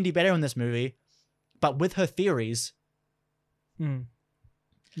Mindy better in this movie, but with her theories.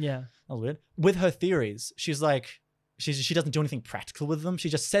 Yeah. That was weird. With her theories, she's like, she doesn't do anything practical with them. She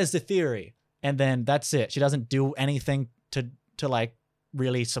just says the theory, and then that's it. She doesn't do anything to like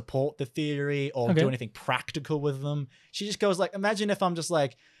really support the theory or do anything practical with them. She just goes like, imagine if I'm just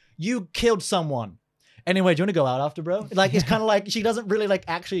like, you killed someone. Anyway, do you want to go out after, bro? Like, it's kind of like she doesn't really like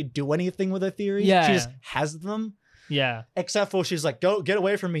actually do anything with her theories. Yeah. She just has them. Yeah. Except for she's like, go get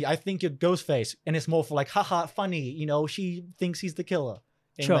away from me. I think you're Ghostface. And it's more for like, haha, funny. She thinks he's the killer.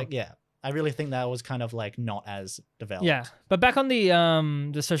 And sure. Like, yeah. I really think that was kind of like not as developed. Yeah. But back on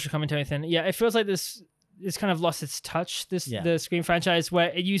the social commentary thing, it feels like this kind of lost its touch, the Scream franchise,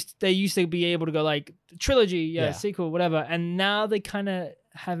 where they used to be able to go like trilogy, sequel, whatever, and now they kind of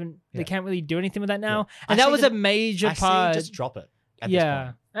haven't. They can't really do anything with that now, and that was a major part. Just drop it. At this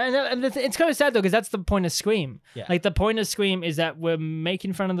point. And it's kind of sad though, because that's the point of Scream. Yeah. Like the point of Scream is that we're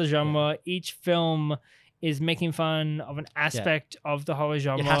making fun of the genre. Each film is making fun of an aspect of the horror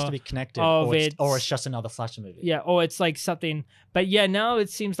genre. It has to be connected, or it's just another slasher movie. Yeah, or it's like something. But now it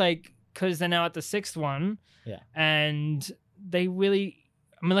seems like, because they're now at the sixth one, and they really,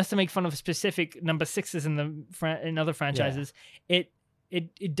 unless they make fun of specific number sixes in other franchises, it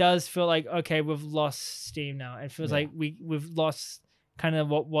does feel like, okay, we've lost steam now. It feels like we've lost kind of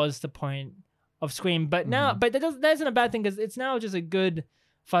what was the point of Scream. But now, but that isn't a bad thing, because it's now just a good,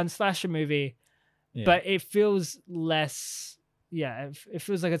 fun slasher movie. Yeah. But it feels less. Yeah, it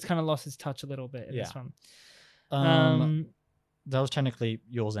feels like it's kind of lost its touch a little bit in this one. That was technically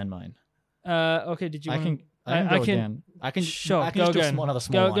yours and mine. Okay. Did you? I can go again. I can just do another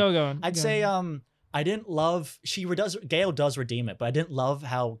small one. Go on. I'd say I didn't love. Gail does redeem it, but I didn't love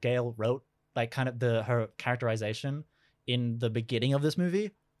how Gail wrote like kind of her characterization in the beginning of this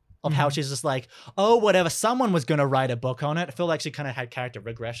movie. Of how she's just like, oh, whatever, someone was going to write a book on it. I feel like she kind of had character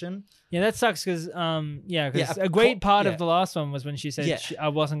regression. Yeah, that sucks because, a great part of the last one was when she said I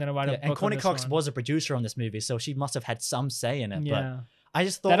wasn't going to write a book on this. And Courtney Cox was a producer on this movie, so she must have had some say in it. Yeah. But I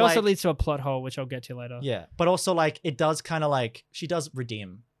just thought that also leads to a plot hole, which I'll get to later. Yeah, but also like it does kind of like, she does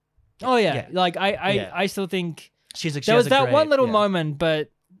redeem. Oh, yeah. Like I still think there was that one little moment, but...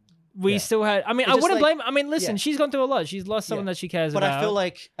 We still had. I mean, I wouldn't blame. I mean, listen, she's gone through a lot. She's lost someone that she cares about. But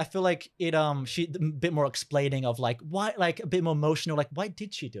I feel like it. She a bit more explaining of like why, like a bit more emotional. Like why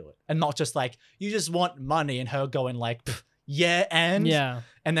did she do it, and not just like you just want money and her going like and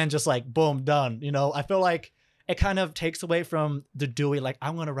then just like boom done. I feel like it kind of takes away from the Dewey. Like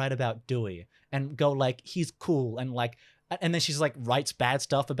I'm gonna write about Dewey and go like he's cool and like and then she's like writes bad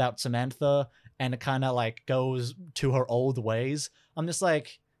stuff about Samantha and it kind of like goes to her old ways. I'm just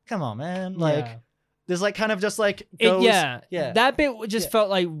like, come on, man. Like, there's like kind of just like goes, that bit just felt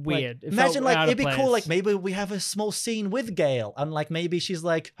like weird. Like, imagine like it'd be cool. Like maybe we have a small scene with Gail, and like maybe she's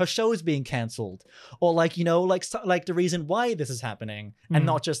like her show is being cancelled, or like like the reason why this is happening, and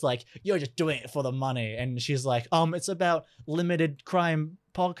not just like you're just doing it for the money. And she's like, it's about limited crime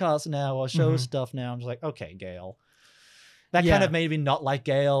podcasts now or show stuff now. I'm just like, okay, Gail. That kind of made me not like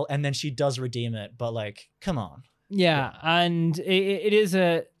Gail, and then she does redeem it, but like, come on. Yeah, and it is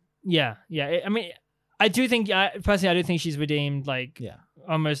a I mean. I do think, personally, I do think she's redeemed, like,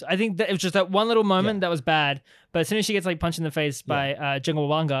 almost. I think that it was just that one little moment that was bad, but as soon as she gets, like, punched in the face by Jingle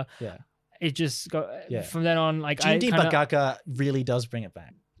Wanga, it just got, from then on, like, Jindy Bagaka really does bring it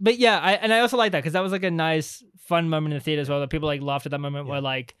back. But I also like that, because that was, like, a nice, fun moment in the theater as well, that people, like, laughed at that moment where,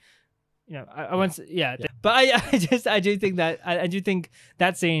 like, you know, I once, but I do think that, I do think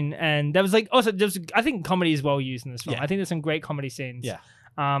that scene, and that was, like, also, I think comedy is well used in this film. I think there's some great comedy scenes. Yeah.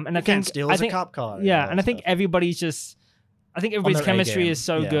 And I think steals a cop car. Yeah, and I think everybody's chemistry is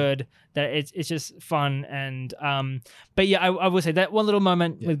so good that it's just fun. And but yeah, I will say that one little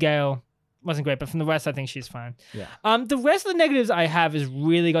moment with Gail wasn't great, but from the rest, I think she's fine. Yeah. The rest of the negatives I have is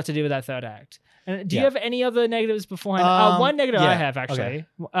really got to do with that third act. And do you have any other negatives beforehand? One negative I have actually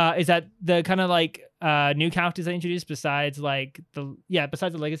is that the kind of like new characters they introduced besides like the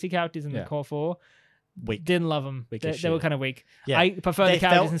legacy characters in the core four. Weak. Didn't love them. They were kind of weak. Yeah. I prefer the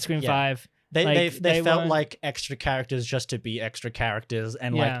characters in Scream 5. They felt like extra characters just to be extra characters,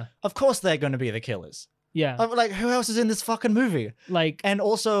 and like, of course they're going to be the killers. Yeah. Like, who else is in this fucking movie? Like, and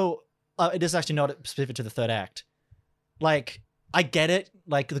also, it is actually not specific to the third act. Like, I get it.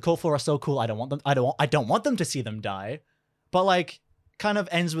 Like, the core four are so cool. I don't want them to see them die, but kind of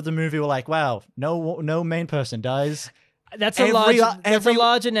ends with the movie. We're like, wow, no main person dies. That's a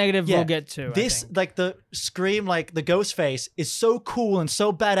larger negative we'll get to. This, like, the Scream, like, the Ghostface is so cool and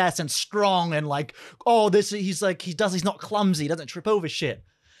so badass and strong and, like, he's not clumsy, he doesn't trip over shit.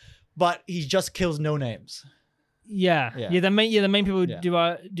 But he just kills no names. The main people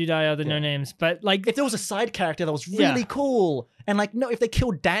do die are the no names. But, like, if there was a side character that was really cool, and, like, no, if they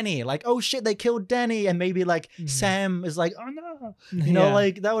killed Danny, like, oh shit, they killed Danny, and maybe, like, Sam is like, oh no, you know,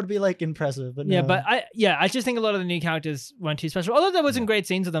 like, that would be, like, impressive. But no. I just think a lot of the new characters weren't too special. Although there was some great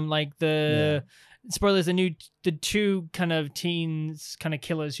scenes with them, like spoilers, the two kind of teens kind of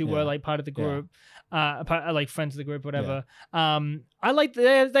killers who were like part of the group. Like friends of the group, whatever. I like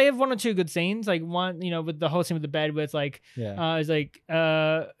they have one or two good scenes. Like one, you know, with the whole scene with the bed, where it's like, it's like,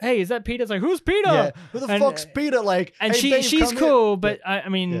 hey, is that Peter? It's like, who's Peter? Yeah. Who the fuck's Peter? Like, and hey, she's cool, but I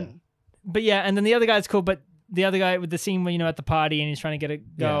mean, but and then the other guy's cool, but the other guy with the scene where, you know, at the party and he's trying to get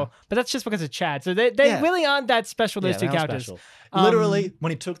it go, but that's just because of Chad. So they really aren't that special. Those two characters. Literally, when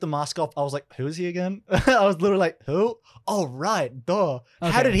he took the mask off, I was like, who is he again? I was literally like, who? Oh right, duh.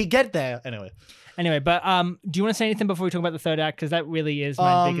 Okay. How did he get there? Anyway, but do you want to say anything before we talk about the third act? Because that really is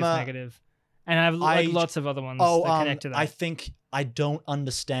my biggest negative. And I have lots of other ones that connect to that. I think I don't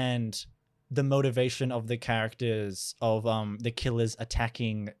understand the motivation of the characters of the killers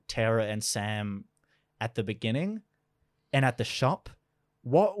attacking Tara and Sam at the beginning and at the shop.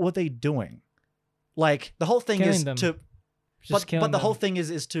 What were they doing? Like, the whole thing killing is them. to... But the whole thing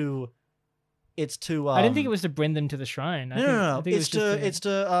is to... It's to... I didn't think it was to bring them to the shrine. No.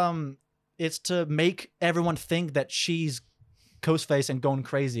 It's to make everyone think that she's Ghostface and going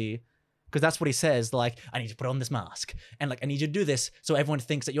crazy, because that's what he says. Like, I need to put on this mask, and like, I need you to do this so everyone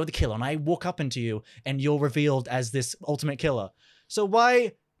thinks that you're the killer, and I walk up into you, and you're revealed as this ultimate killer. So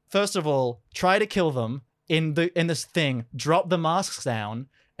why, first of all, try to kill them in this thing, drop the masks down,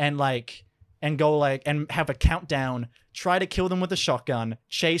 and go like and have a countdown, try to kill them with a shotgun,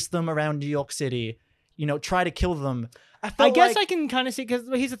 chase them around New York City, you know, try to kill them. I guess I can kind of see, because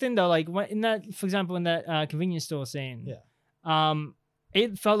here's the thing though, like in that, for example, in that convenience store scene,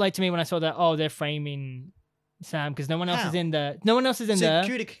 it felt like to me when I saw that, they're framing Sam because no one else is in there. No one else is in there.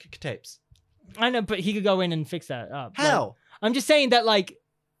 Security tapes. I know, but he could go in and fix that up. How? Like, I'm just saying that, like,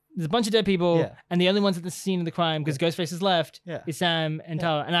 there's a bunch of dead people, and the only ones at the scene of the crime, because Ghostface is left, is Sam and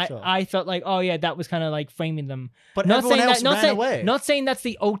Tara. And I felt like, that was kind of like framing them. But not everyone else ran away. Not saying that's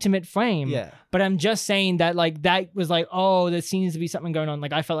the ultimate frame, but I'm just saying that, like, that was like, there seems to be something going on.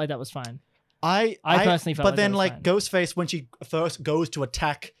 Like, I felt like that was fine. I personally felt but then, like, Ghostface, when she first goes to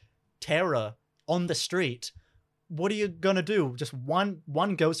attack Tara on the street, what are you going to do? Just one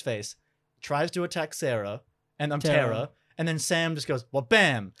Ghostface tries to attack Sarah and Tara. And then Sam just goes, well,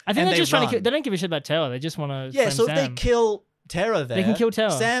 bam. I think they're just trying to kill. They don't give a shit about Tara. They just want to. Yeah, so Sam. they kill Tara there. They can kill Tara.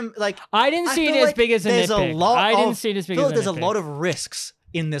 Sam, like I didn't see it as big as a nitpick. I didn't see it as big as a nitpick. There's a lot of risks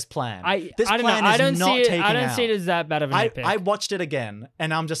in this plan. I don't know. I don't see it as that bad of a nitpick. I watched it again,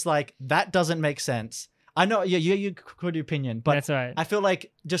 and I'm just like, that doesn't make sense. I know, you could your opinion, but that's right. I feel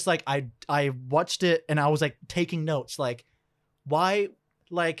like just like I watched it and I was like taking notes, like why,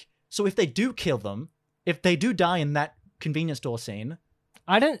 like, so if they do kill them, if they do die in that convenience store scene,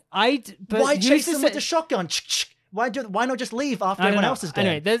 but why chase them with the shotgun? Why not just leave after everyone else is dead?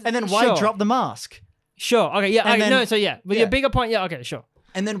 Anyway, and then why drop the mask? Sure. Okay. Yeah. With your bigger point. Yeah. Okay. Sure.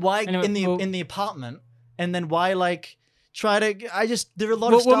 And then why in the apartment? And then why like try to? There are a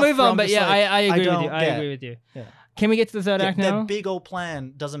lot of stuff. We'll move on. But yeah, like, I agree with you. I agree with you. Yeah. Can we get to the third act now? The big old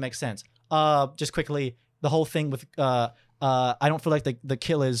plan doesn't make sense. Just quickly, the whole thing with I don't feel like the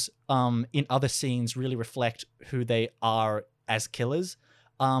killers in other scenes really reflect who they are as killers.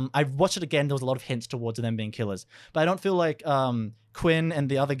 I watched it again. There was a lot of hints towards them being killers, but I don't feel like Quinn and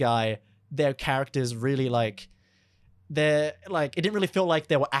the other guy, their characters really like. They're like, it didn't really feel like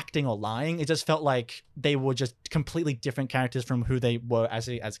they were acting or lying. It just felt like they were just completely different characters from who they were as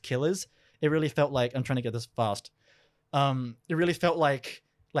killers. It really felt like, I'm trying to get this fast. It really felt like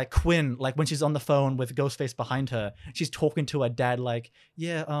Quinn, like when she's on the phone with Ghostface behind her, she's talking to her dad, like,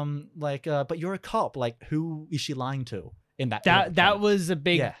 yeah, but you're a cop. Like, who is she lying to in that? That was a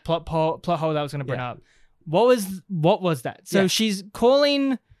big plot hole that I was going to bring up. What was that? So she's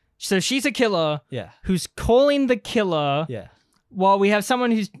calling. So she's a killer who's calling the killer while we have someone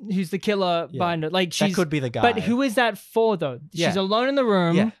who's the killer behind her. Like that could be the guy. But who is that for though? She's alone in the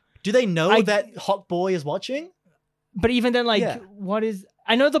room. Yeah. Do they know that Hot Boy is watching? But even then, like, what is...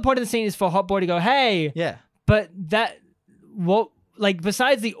 I know the point of the scene is for Hot Boy to go, hey. Yeah. But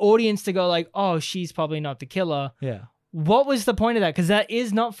besides the audience to go like, oh, she's probably not the killer. Yeah. What was the point of that? Because that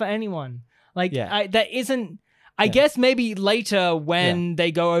is not for anyone. Like, that isn't... I guess maybe later when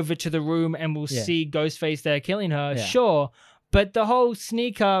they go over to the room and we'll see Ghostface there killing her, sure. But the whole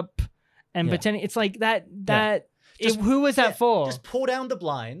sneak up and pretending, it's like that. Who was that for? Just pull down the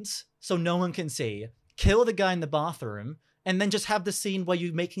blinds so no one can see, kill the guy in the bathroom, and then just have the scene where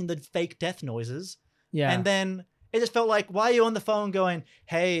you're making the fake death noises. Yeah. And then it just felt like, why are you on the phone going,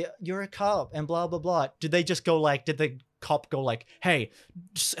 hey, you're a cop and blah, blah, blah. Did they just go like, did the cop go like, hey,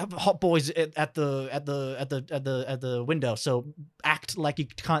 Hot Boy's at the window, so act like you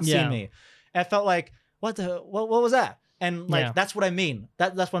can't see me. And I felt like, what was that? And like that's what I mean.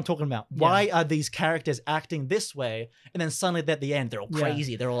 That's what I'm talking about. Why are these characters acting this way? And then suddenly at the end, they're all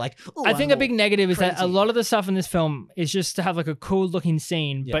crazy. They're all like, I think a big negative is that a lot of the stuff in this film is just to have like a cool looking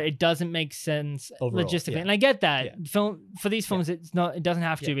scene, but it doesn't make sense overall, logistically. And I get that. Film for these films, it doesn't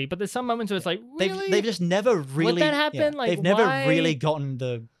have to be. But there's some moments where it's like, really? They've just never really... Would that happen? Like, they've never really gotten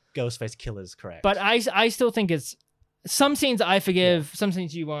the Ghostface killers correct. But I still think it's... Some scenes I forgive, some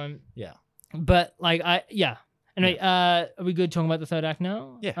scenes you won't. Yeah. But like, Anyway, are we good talking about the third act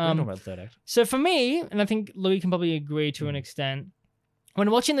now? Yeah, we're talking about the third act. So for me, and I think Louis can probably agree to an extent,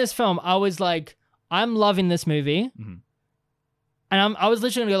 when watching this film, I was like, I'm loving this movie. Mm-hmm. And I was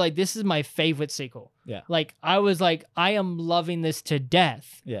literally going to go like, this is my favorite sequel. Yeah. Like, I was like, I am loving this to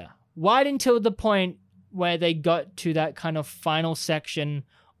death. Yeah. Right until the point where they got to that kind of final section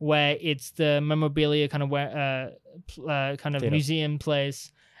where it's the memorabilia kind of museum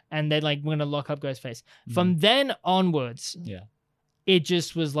place. And they're like, we're going to lock up Ghostface. From then onwards, it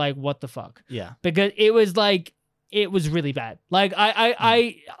just was like, what the fuck? Yeah. Because it was like, it was really bad. Like,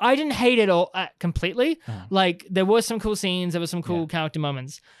 I didn't hate it all completely. Like, there were some cool scenes. There were some cool character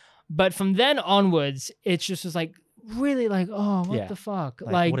moments. But from then onwards, it just was like, really like, oh, what the fuck?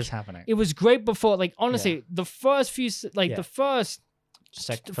 Like, what is happening? It was great before. Like, honestly, the first few, the first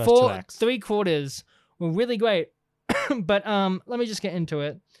 2 acts. 3 quarters were really great. But let me just get into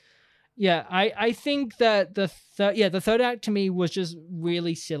it. Yeah, I think that the third act to me was just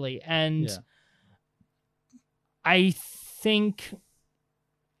really silly, and I think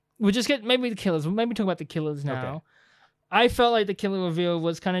we'll just get maybe the killers. We'll maybe talk about the killers now. Okay. I felt like the killer reveal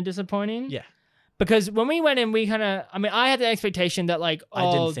was kind of disappointing. Yeah, because when we went in, I had the expectation that like,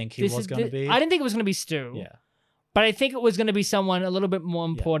 I didn't think he was going to be. I didn't think it was going to be Stu. Yeah. But I think it was going to be someone a little bit more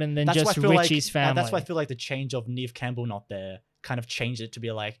important than just Richie's family. That's why I feel like the change of Neve Campbell not there kind of changed it to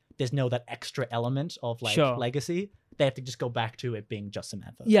be like, there's no that extra element of like legacy. They have to just go back to it being just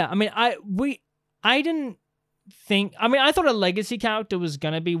Samantha. Yeah, I mean, I didn't think... I mean, I thought a legacy character was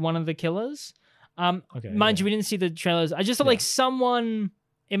going to be one of the killers. Mind you, we didn't see the trailers. I just thought like someone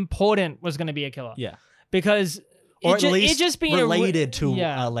important was going to be a killer. Yeah. Because... Or at least just being related to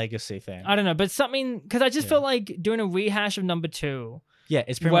a legacy thing. I don't know, but something... Because I just felt like doing a rehash of number 2. Yeah,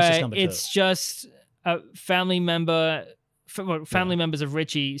 it's pretty much just number 2. It's just a family member family members of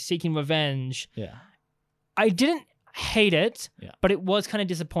Richie seeking revenge. Yeah. I didn't hate it, Yeah. but it was kind of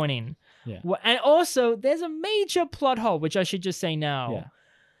disappointing. Yeah. And also, there's a major plot hole, which I should just say now.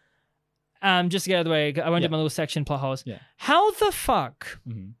 Yeah. Just to get out of the way, I won't do my little section plot holes. Yeah. How the fuck?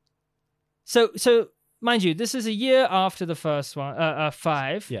 Mm-hmm. So mind you, this is a year after the first one,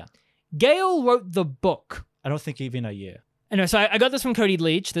 5. Yeah. Gail wrote the book. I don't think even a year. Anyway, so I got this from Cody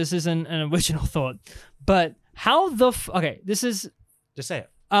Leach. This isn't an original thought, but how the okay? This is Just say it.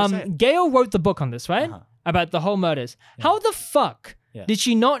 Just say it. Gail wrote the book on this, right? Uh-huh. About the whole murders. Yeah. How the fuck did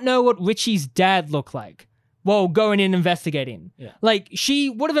she not know what Richie's dad looked like? Well, going in investigating. Yeah. Like, she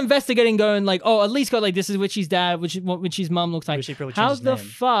would have investigated going like, oh, at least go like, this is Richie's dad, which is what Richie's mom looks like. Richie probably How changed his the name.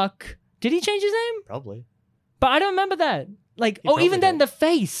 fuck did he change his name? Probably. But I don't remember that. Like, He probably even then, did. the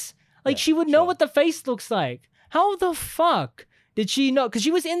face. Like, Yeah, she would know sure. what the face looks like. How the fuck did she know? Because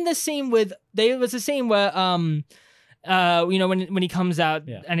she was in the scene with. There was a scene where, you know, when he comes out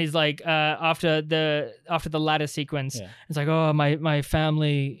and he's like, after the ladder sequence, it's like, oh, my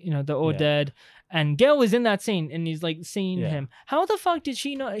family, you know, they're all dead. And Gail was in that scene, and he's like seeing him. How the fuck did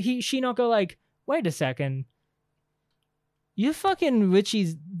she not? She not go like, wait a second. You're fucking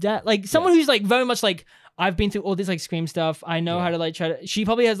Richie's dad. Like, someone who's like very much like, I've been through all this like Scream stuff. I know how to like try to. She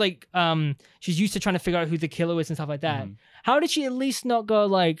probably has like she's used to trying to figure out who the killer is and stuff like that. How did she at least not go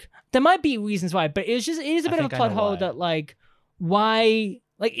like? There might be reasons why, but it is a bit of a plot hole that like why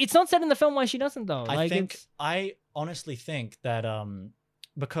like it's not said in the film why she doesn't though. I honestly think that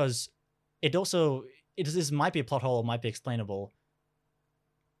because this might be a plot hole, it might be explainable.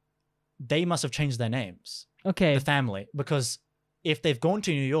 They must have changed their names. Okay. The family, because if they've gone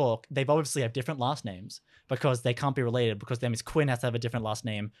to New York, they've obviously have different last names because they can't be related. Because that means Quinn has to have a different last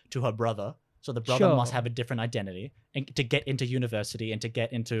name to her brother, so the brother must have a different identity and to get into university and to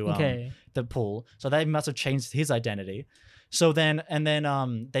get into the pool. So they must have changed his identity. So then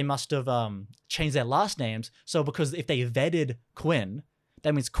they must have changed their last names. So because if they vetted Quinn,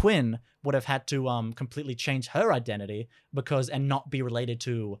 that means Quinn would have had to completely change her identity and not be related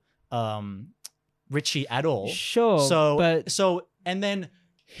to Richie at all. Sure. And then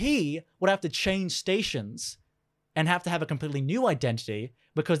he would have to change stations and have to have a completely new identity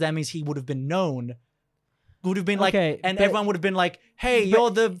because that means he would have been known. Would have been everyone would have been like, "Hey,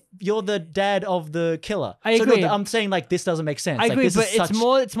 you're the dad of the killer." I agree. No, I'm saying like this doesn't make sense. I agree, this but is it's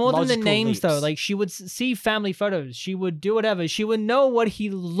more than the logical names leaps. though. Like she would see family photos, she would do whatever, she would know what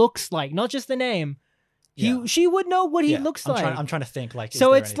he looks like, not just the name. She would know what he looks like. I'm trying to think like.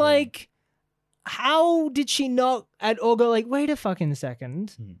 So it's like, how did she not at all go like, wait a fucking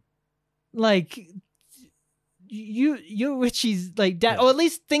second, like. You're Richie's like dad, or at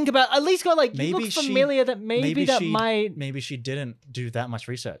least think about, at least go like, you look familiar. Maybe she didn't do that much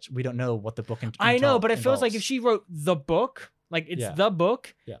research. We don't know what the book. I know, but it feels like if she wrote the book, like it's the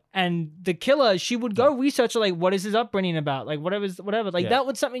book, and the killer, she would go research like what is his upbringing about, like whatever. Like that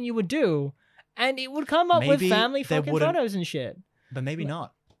was something you would do, and it would come up with family fucking photos and shit. But maybe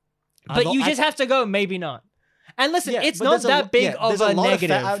not. But you just have to go, maybe not. And listen, it's not that big of a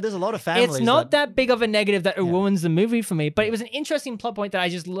negative. There's a lot of families. It's not that big of a negative that it ruins the movie for me, but it was an interesting plot point that I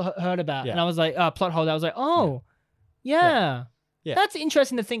just heard about. And I was like, plot hole. I was like, oh, yeah. That's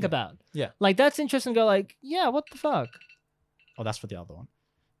interesting to think about. Yeah. Like, that's interesting to go like, yeah, what the fuck? Oh, that's for the other one.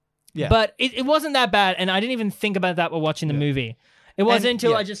 Yeah. But it wasn't that bad, and I didn't even think about that while watching the movie. It wasn't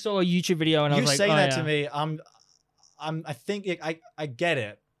until I just saw a YouTube video and I was like, you saying that to me, I think I get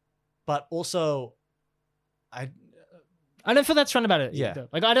it, but also... I don't feel that strong about it. Yeah.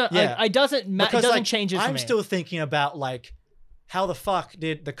 Like I don't. Yeah. It doesn't change it for me. I'm still thinking about like, how the fuck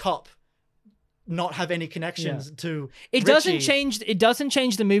did the cop not have any connections to? It doesn't change. It doesn't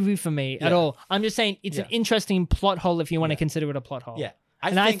change the movie for me at all. I'm just saying it's an interesting plot hole if you want to consider it a plot hole. Yeah.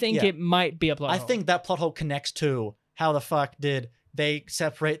 I think it might be a plot hole. I think that plot hole connects to how the fuck did they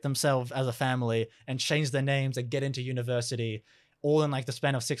separate themselves as a family and change their names and get into university all in like the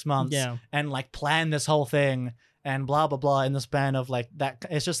span of 6 months and like plan this whole thing and blah, blah, blah in the span of like that.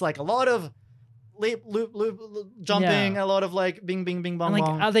 It's just like a lot of loop, jumping, a lot of like bing, bing, bing, bong, like,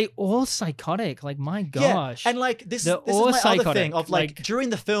 bong. Are they all psychotic? Like, my gosh. Yeah. And like this is my other thing of like during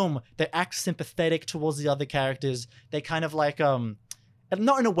the film, they act sympathetic towards the other characters. They kind of like, and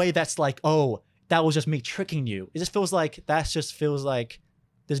not in a way that's like, oh, that was just me tricking you. It just feels like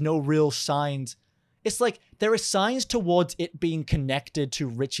there's no real signs. It's like there are signs towards it being connected to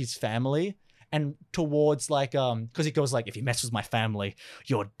Richie's family and towards like because he goes like, if you mess with my family,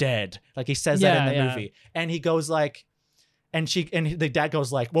 you're dead. Like he says that in the movie, and he goes like, and the dad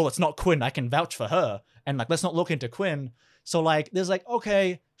goes like, well, it's not Quinn. I can vouch for her, and like let's not look into Quinn. So like there's like,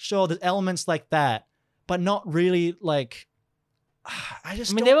 okay, sure, there's elements like that, but not really like I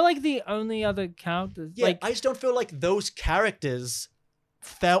just. I mean, they were like the only other characters. Yeah, like, I just don't feel like those characters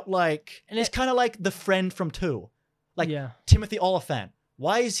felt like it's kind of like the friend from 2, like Timothy Oliphant.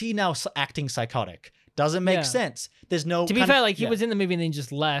 Why is he now acting psychotic? Doesn't make sense. There's no. To be fair, like he was in the movie and then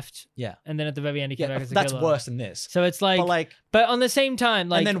just left. Yeah. And then at the very end, he came back as a that's killer. worse than this. So it's like, but on the same time,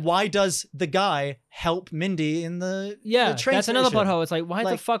 like, and then why does the guy help Mindy in the the train that's station? another plot hole. It's like, why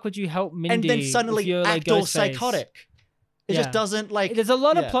the fuck would you help Mindy? And then suddenly if you're, like, act all Ghostface? psychotic. It just doesn't like. There's a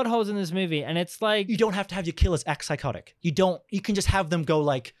lot of plot holes in this movie, and it's like you don't have to have your killers act psychotic. You can just have them go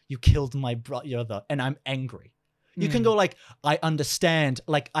like, you killed my brother, and I'm angry. You can go like, I understand,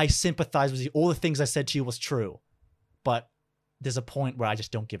 like I sympathize with you. All the things I said to you was true, but there's a point where I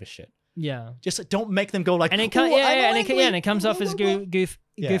just don't give a shit. Yeah, just don't make them go like. And it comes, and it comes off as goofy,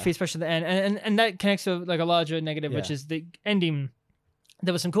 especially at the end, and that connects to like a larger negative, which is the ending.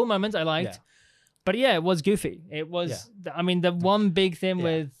 There were some cool moments I liked, but it was goofy. It was, I mean, the one big thing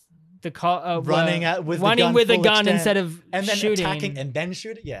with the car running with the gun instead of and then shooting. Attacking and then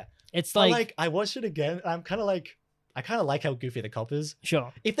shooting. Yeah, it's like I watched it again. I'm kind of like. I kind of like how goofy the cop is.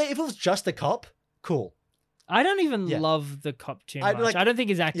 Sure. If it was just the cop, cool. I don't even love the cop too much. I don't think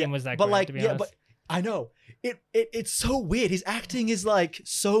his acting was that great, to be honest. But I know. It's so weird. His acting is like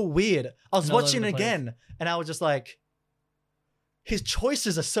so weird. I was watching it again and I was just like, his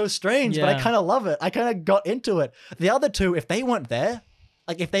choices are so strange, but I kind of love it. I kind of got into it. The other two, if they weren't there,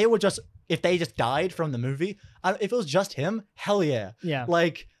 like if they just died from the movie, if it was just him, hell yeah. Yeah.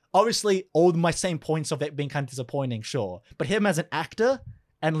 Like, obviously, all my same points of it being kind of disappointing, sure. But him as an actor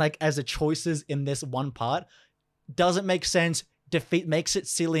and like as the choices in this one part doesn't make sense. Makes it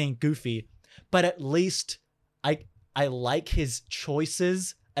silly and goofy. But at least I like his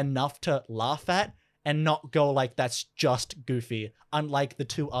choices enough to laugh at and not go like that's just goofy. Unlike the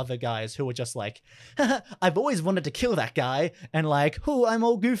 2 other guys who were just like, I've always wanted to kill that guy, and like, I'm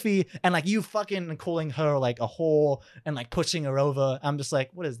all goofy, and like you fucking calling her like a whore and like pushing her over. I'm just like,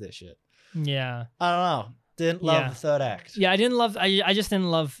 what is this shit? Yeah. I don't know. Didn't love the third act. Yeah, I just didn't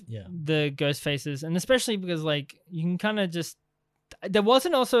love the ghost faces, and especially because like you can kind of just, there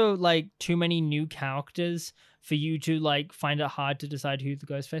wasn't also like too many new characters for you to like find it hard to decide who the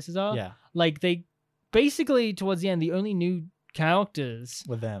ghost faces are. Yeah. Like they basically towards the end, the only new characters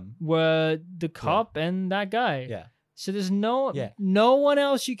with them were the cop and that guy. Yeah. So there's no one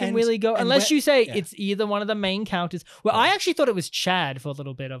else you can really go unless you say it's either one of the main characters. Well, I actually thought it was Chad for a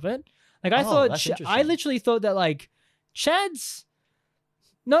little bit of it. Like I literally thought that like Chad's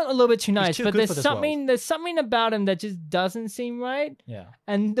not a little bit too nice, but there's something about him that just doesn't seem right. Yeah.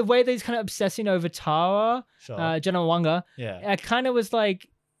 And the way that he's kind of obsessing over Tara, Jenna Ortega, I kind of was like,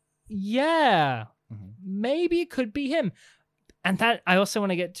 maybe it could be him. And that I also want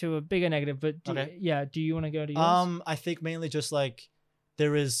to get to a bigger negative, but do you want to go to yours? I think mainly just like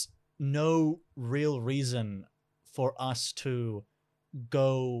there is no real reason for us to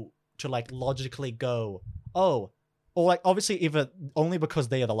go to like logically go, or like obviously either only because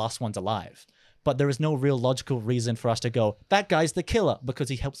they are the last ones alive, but there is no real logical reason for us to go, that guy's the killer because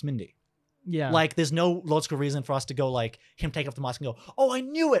he helps Mindy. Yeah. Like there's no logical reason for us to go like him take off the mask and go, oh, I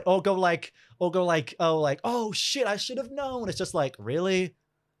knew it. Or go like, oh shit, I should have known. It's just like, really?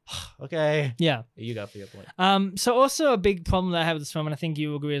 Okay. Yeah. You go for your point. So also a big problem that I have with this film, and I think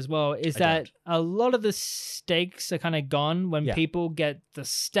you agree as well, is that a lot of the stakes are kind of gone when people get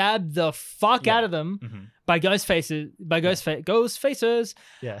stabbed the fuck out of them by ghost faces.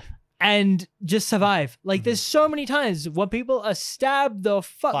 Yeah. And just survive. Like there's so many times when people are stabbed the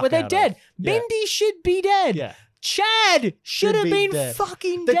fuck where they're dead. Mindy should be dead. Yeah. Chad should have been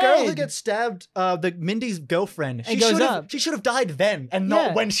fucking dead. The girl who gets stabbed, Mindy's girlfriend, she should have died then and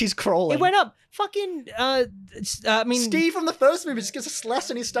not when she's crawling. It went up. Fucking Steve from the first movie just gets a slash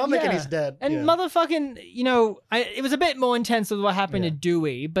in his stomach and he's dead. And motherfucking, it was a bit more intense with what happened to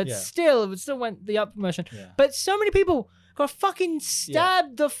Dewey, but still, it still went the up motion. Yeah. But so many people got fucking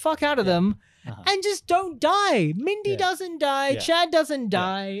stabbed the fuck out of them and just don't die. Mindy doesn't die. Chad doesn't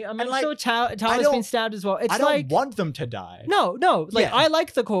die. I mean, I'm sure Tyler's been stabbed as well. It's I don't want them to die. No. I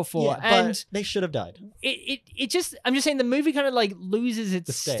like the core four, and they should have died. I'm just saying the movie kind of like loses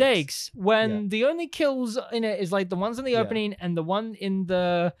its stakes when the only kills in it is like the ones in the opening and the one in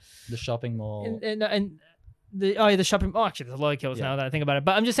the shopping mall the shopping. Oh, actually, there's a lot of kills now that I think about it.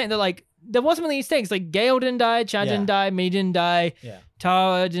 But I'm just saying that like there wasn't really stakes. Like Gail didn't die, Chad didn't die, me didn't die,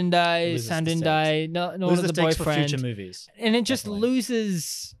 Tara didn't die, Sam didn't die, nor did the boyfriend. For future movies, and it just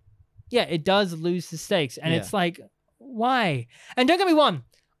loses. Yeah, it does lose the stakes, and it's like, why? And don't get me wrong,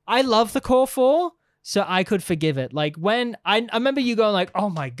 I love the core four, so I could forgive it. Like when I remember you going like, oh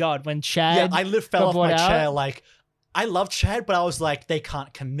my god, when Chad, I fell off my chair like. I love Chad, but I was like, they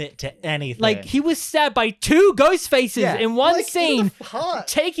can't commit to anything. Like, he was stabbed by 2 ghost faces in one scene,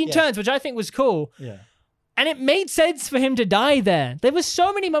 taking turns, which I think was cool. Yeah. And it made sense for him to die there. There were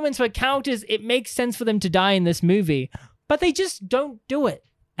so many moments where characters, it makes sense for them to die in this movie, but they just don't do it.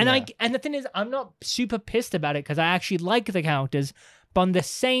 And and the thing is, I'm not super pissed about it because I actually like the characters, but on the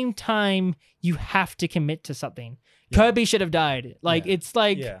same time, you have to commit to something. Yeah. Kirby should have died. Like, it's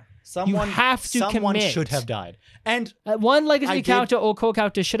like... Yeah. Someone commit. should have died. And one legacy character or core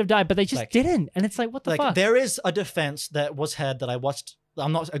character should have died, but they just didn't. And it's like, what the fuck? There is a defense that was had that I watched.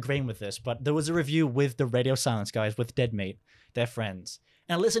 I'm not agreeing with this, but there was a review with the Radio Silence guys, with Dead Meat, their friends.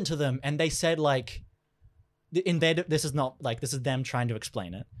 And I listened to them, and they said, like, this is not, like, this is them trying to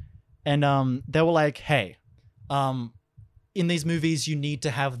explain it. And they were like, hey, in these movies, you need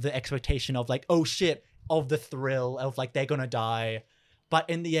to have the expectation of, like, oh shit, of the thrill of, like, they're gonna die. But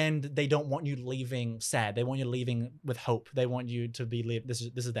in the end, they don't want you leaving sad. They want you leaving with hope. They want you to be this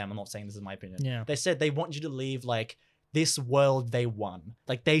is them. I'm not saying this is my opinion. Yeah. They said they want you to leave like this world they won.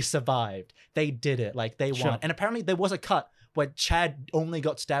 Like they survived. They did it. Like they won. And apparently there was a cut where Chad only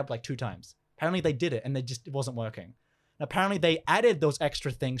got stabbed like 2 times. Apparently they did it and it wasn't working. And apparently they added those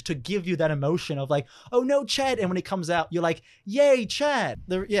extra things to give you that emotion of like, oh no, Chad. And when he comes out, you're like, yay, Chad.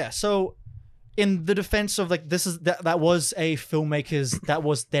 So in the defense of like that was a filmmaker's, that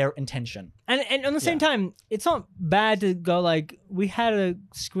was their intention. And on the same time, it's not bad to go like, we had a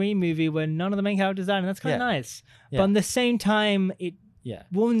Scream movie where none of the main characters died, and that's kind of nice. Yeah. But on the same time, it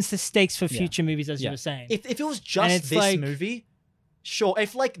ruins the stakes for future movies, as you were saying. If it was just this movie, sure.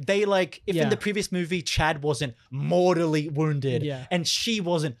 If in the previous movie Chad wasn't mortally wounded and she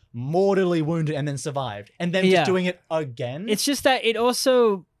wasn't mortally wounded and then survived, and then just doing it again. It's just that it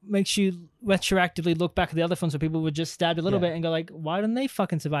also makes you retroactively look back at the other films where people were just stabbed a little bit and go like, why didn't they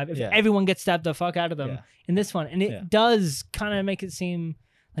fucking survive? If everyone gets stabbed the fuck out of them in this one. And it does kind of make it seem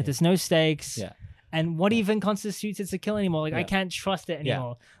like there's no stakes. Yeah. And what even constitutes it's a kill anymore? Like I can't trust it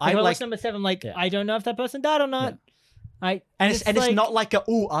anymore. Like, I watched number 7, like I don't know if that person died or not. It's not like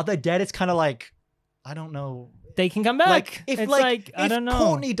are they dead? It's kind of like, I don't know. They can come back. Like if I don't know.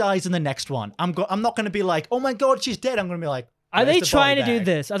 Courtney dies in the next one, I'm not going to be like, oh my god, she's dead. I'm going to be like, are they trying to do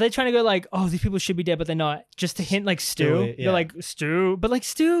this? Are they trying to go like, oh, these people should be dead, but they're not? Just to hint like Stu. They're like, Stu. But like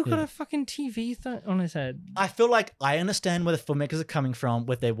Stu got a fucking TV on his head. I feel like I understand where the filmmakers are coming from,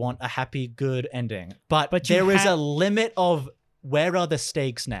 where they want a happy, good ending. But there is a limit of where are the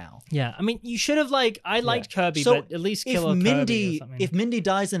stakes now? Yeah. I mean, you should have I liked Kirby, so but at least kill Kirby or something. If Mindy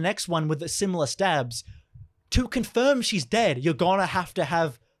dies in the next one with similar stabs, to confirm she's dead, you're going to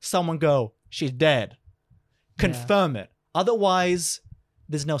have someone go, she's dead. Confirm it. Otherwise,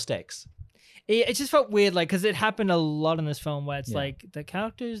 there's no stakes. It just felt weird, like, because it happened a lot in this film where it's like the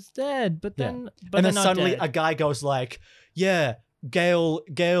character's dead, but then suddenly dead. A guy goes like, "Yeah, Gail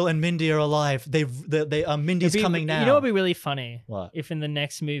and Mindy are alive. Mindy's coming now." You know, what'd be really funny? What? If in the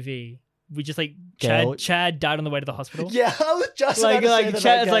next movie we just Gail? Chad died on the way to the hospital. Yeah, I was just about to say that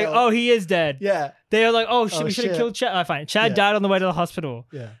Chad's like, oh, he is dead. Yeah, they are like, oh shit, we should have killed Chad. Oh, fine, Chad died on the way to the hospital.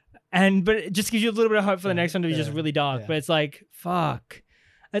 Yeah. But it just gives you a little bit of hope for the next one to be just really dark. But it's like, fuck.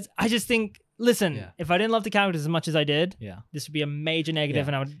 I just think, listen, if I didn't love the characters as much as I did, this would be a major negative,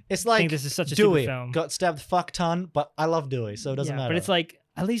 and I would think this is such a Dewey stupid film. Got stabbed fuck ton, but I love Dewey, so it doesn't matter. But it's like,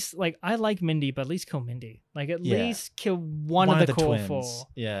 at least, like, I like Mindy, but at least kill Mindy. Like, at least kill one of the core twins. 4.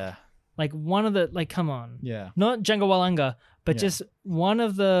 Yeah. Like, one of the, like, come on. Yeah. Not Django Walanga, but just one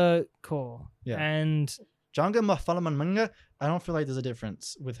of the core. Yeah. And... Django Mafalamananga, I don't feel like there's a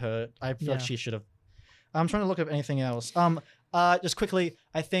difference with her. I feel like she should have. I'm trying to look up anything else. Just quickly,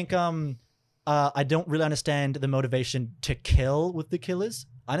 I think I don't really understand the motivation to kill with the killers.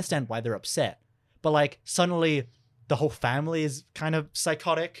 I understand why they're upset, but like suddenly the whole family is kind of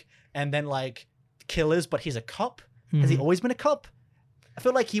psychotic, and then like killers, but he's a cop. Has he always been a cop? I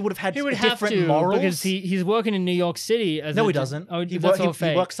feel like he would have had different morals because he's working in New York City. He doesn't. Oh, he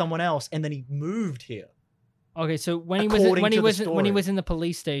works someone else, and then he moved here. Okay, so when he was in the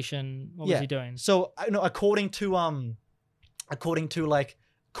police station, what was he doing? So according to like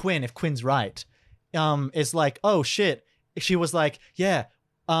Quinn, if Quinn's right, it's like, oh shit. She was like,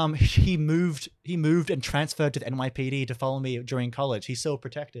 he moved and transferred to the NYPD to follow me during college. He's so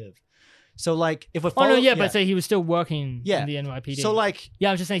protective. So like if we're following, but say he was still working in the NYPD. So like,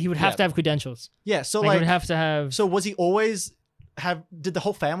 I was just saying he would have to have credentials. Yeah, so he would have to have. So was he always did the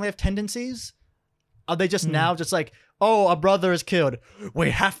whole family have tendencies? Are they just now just like, oh, our brother is killed,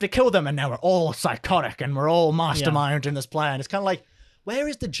 we have to kill them, and now we're all psychotic and we're all mastermind in this plan? It's kind of like, where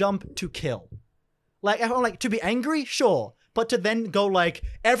is the jump to kill? Like, I'm like, to be angry, sure, but to then go like,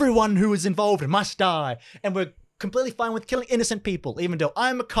 everyone who is involved must die, and we're completely fine with killing innocent people, even though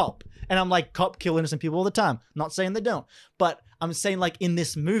I'm a cop. And I'm like, cop kill innocent people all the time. Not saying they don't. But I'm saying like in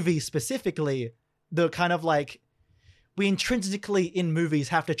this movie specifically, the kind of like, we intrinsically in movies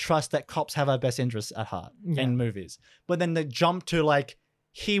have to trust that cops have our best interests at heart in movies. But then the jump to like,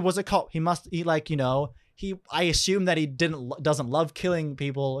 he was a cop. I assume that he doesn't love killing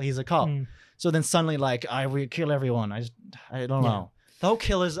people. He's a cop. So then suddenly like, we kill everyone. I don't know. The whole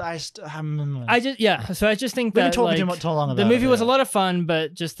killers, So I just think that talking too long about the movie was a lot of fun,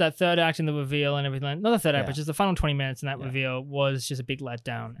 but just that third act and the reveal and everything, not the third act, but just the final 20 minutes and that reveal was just a big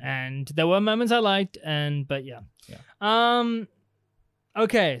letdown. And there were moments I liked, but yeah.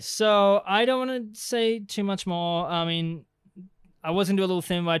 Okay, so I don't want to say too much more. I mean, I was going to do a little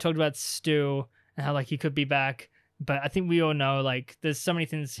thing where I talked about Stu and how like he could be back. But I think we all know, like, there's so many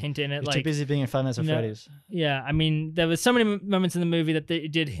things hinted in it. You're too busy being in Five Nights at Freddy's. Yeah, I mean, there was so many moments in the movie that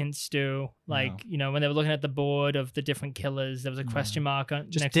it did hint Stu. Like, when they were looking at the board of the different killers, there was a question mark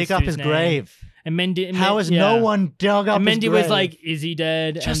on just dig up his grave. And Mendy, how has no one dug up his grave? And Mendy was like, "Is he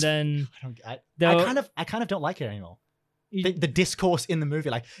dead?" And then I kind of don't like it anymore. The discourse in the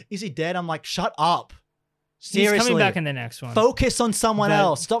movie, like, "Is he dead?" I'm like, shut up. Seriously, he's coming back in the next one. Focus on someone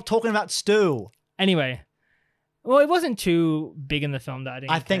else. Stop talking about Stu. Anyway. Well, it wasn't too big in the film that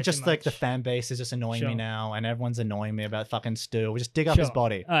I think just like the fan base is just annoying me now, and everyone's annoying me about fucking Stu. We just dig up his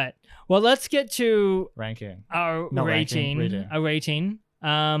body. All right. Well, let's get to ranking. Our rating.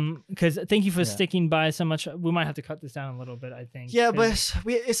 Because thank you for sticking by so much. We might have to cut this down a little bit, I think. Yeah, but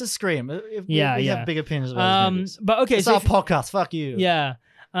it's a Scream. We have big opinions about movies. But okay, it's our podcast. Fuck you. Yeah.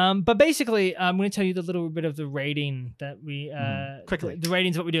 But basically, I'm going to tell you the little bit of the rating that we quickly. The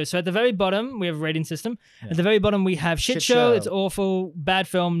ratings, what we do. So at the very bottom, we have a rating system. Yeah. At the very bottom, we have shit show. It's awful, bad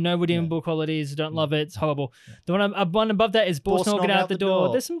film, no redeemable qualities. Don't love it. It's horrible. The one above that is Ball Snorket Out the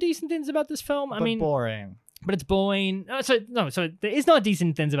door. There's some decent things about this film. But boring. But it's boring. So there is not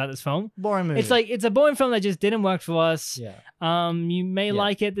decent things about this film. Boring movie. It's like it's a boring film that just didn't work for us. Yeah. You may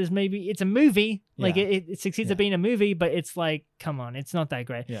like it. It's a movie. Like it succeeds at being a movie, but it's like, come on, it's not that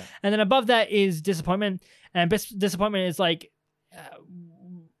great. Yeah. And then above that is disappointment, and disappointment is like,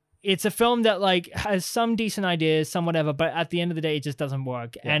 it's a film that like has some decent ideas, some whatever, but at the end of the day, it just doesn't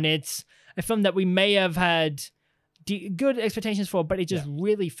work. Yeah. And it's a film that we may have had good expectations for, but it just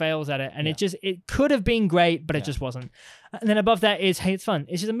really fails at it, and it could have been great, but it just wasn't. And then above that is Hey, It's Fun.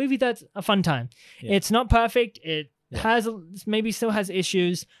 It's just a movie that's a fun time. It's not perfect. It has maybe still has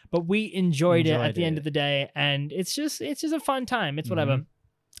issues, but we enjoyed it at the end of the day, and it's just a fun time. It's whatever.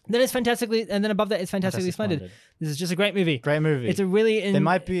 Then it's fantastically, and then above that it's fantastically splendid. This is just a great movie. Great movie. It's a really there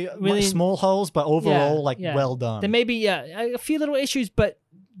might be really small holes, but overall well done. There may be a few little issues, but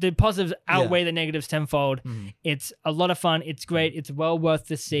the positives outweigh the negatives tenfold. It's a lot of fun. It's great. It's well worth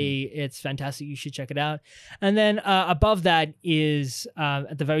the see. It's fantastic. You should check it out. And then above that is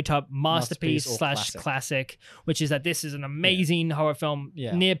at the very top, masterpiece / classic, which is that this is an amazing horror film,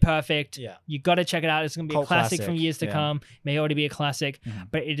 near perfect. Yeah. You got to check it out. It's going to be a classic from years to come. It may already be a classic,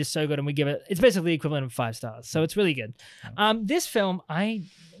 but it is so good, and we give it. It's basically the equivalent of 5 stars. So it's really good. This film, I'm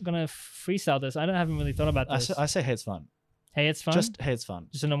gonna freestyle this. I haven't really thought about this. I say Hey, It's Fun. Hey, It's Fun? Just Hey, It's Fun.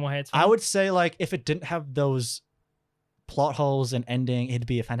 Just a normal Hey, It's Fun? I would say, like, if it didn't have those plot holes and ending, it'd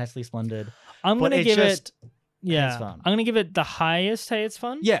be a fantastically splendid. I'm going to give it... Yeah. Hey, It's Fun. I'm going to give it the highest Hey, It's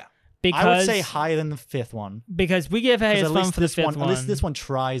Fun. Yeah. Because, I would say higher than the 5th one. Because we give Hey, It's Fun for the 5th one. At least this one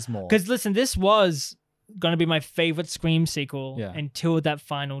tries more. Because, listen, this was going to be my favorite Scream sequel until that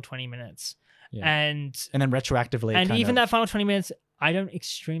final 20 minutes. Yeah. And then retroactively... And even that final 20 minutes, I don't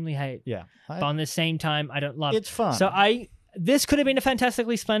extremely hate. Yeah. But on the same time, I don't love. It's fun. So this could have been a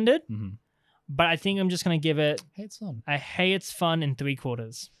fantastically splendid, but I think I'm just going to give it Hey, It's Fun. a Hey, It's Fun in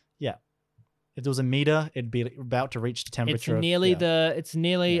 3/4. Yeah. If there was a meter, it'd be about to reach the temperature. It's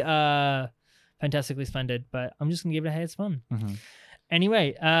nearly fantastically splendid, but I'm just going to give it a Hey, It's Fun.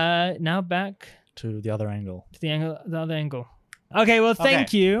 Anyway, now back to the other angle. The other angle. Okay, well,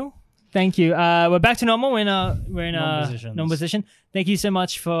 thank you. Thank you. We're back to normal. We're in a normal position. Thank you so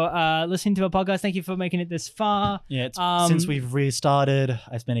much for listening to our podcast. Thank you for making it this far. Yeah, since we've restarted,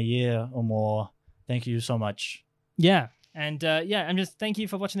 it's been a year or more. Thank you so much. Yeah. And and just thank you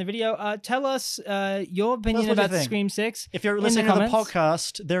for watching the video. Tell us your opinion about Scream 6. If you're listening to the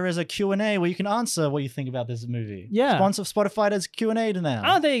podcast, there is a Q&A where you can answer what you think about this movie. Yeah. Sponsor of Spotify does Q&A now.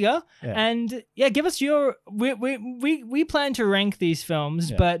 Oh, there you go. Yeah. And give us your... We plan to rank these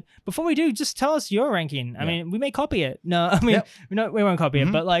films, but before we do, just tell us your ranking. I mean, we may copy it. No, I mean, we won't copy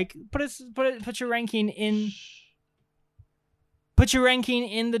it, but like put your ranking in... Put your ranking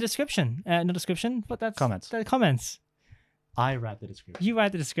in the description. Not description, but that's... Comments. Comments. I write the description. You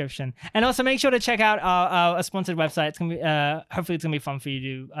write the description. And also make sure to check out our sponsored website. It's gonna be hopefully it's gonna be fun for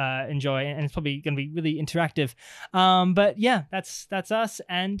you to enjoy, and it's probably gonna be really interactive. But yeah, that's us,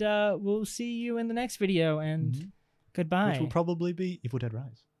 and we'll see you in the next video. And goodbye. Which will probably be Evil Dead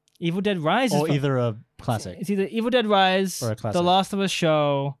Rise. Evil Dead Rise, or either a classic. It's either Evil Dead Rise, or a classic. The Last of Us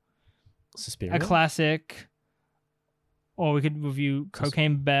show, Suspiria, a classic. Or we could review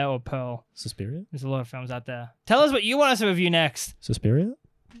Cocaine Bear or Pearl. Suspiria? There's a lot of films out there. Tell us what you want us to review next. Suspiria?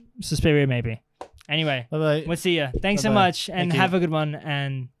 Suspiria, maybe. Anyway, bye-bye. We'll see you. Thanks so much, and have a good one,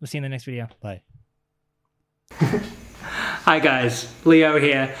 and we'll see you in the next video. Bye. Hi guys, Leo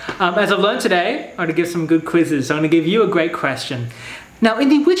here. As I've learned today, I'm going to give some good quizzes. So I'm going to give you a great question. Now, in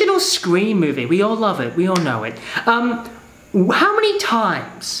the original Scream movie, we all love it, we all know it. How many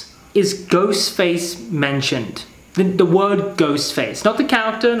times is Ghostface mentioned? The word Ghostface, not the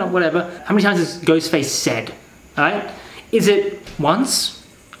character, not whatever. How many times is Ghostface said? Alright? Is it once,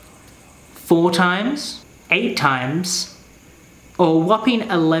 4 times, 8 times, or a whopping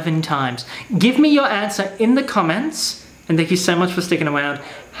 11 times? Give me your answer in the comments, and thank you so much for sticking around.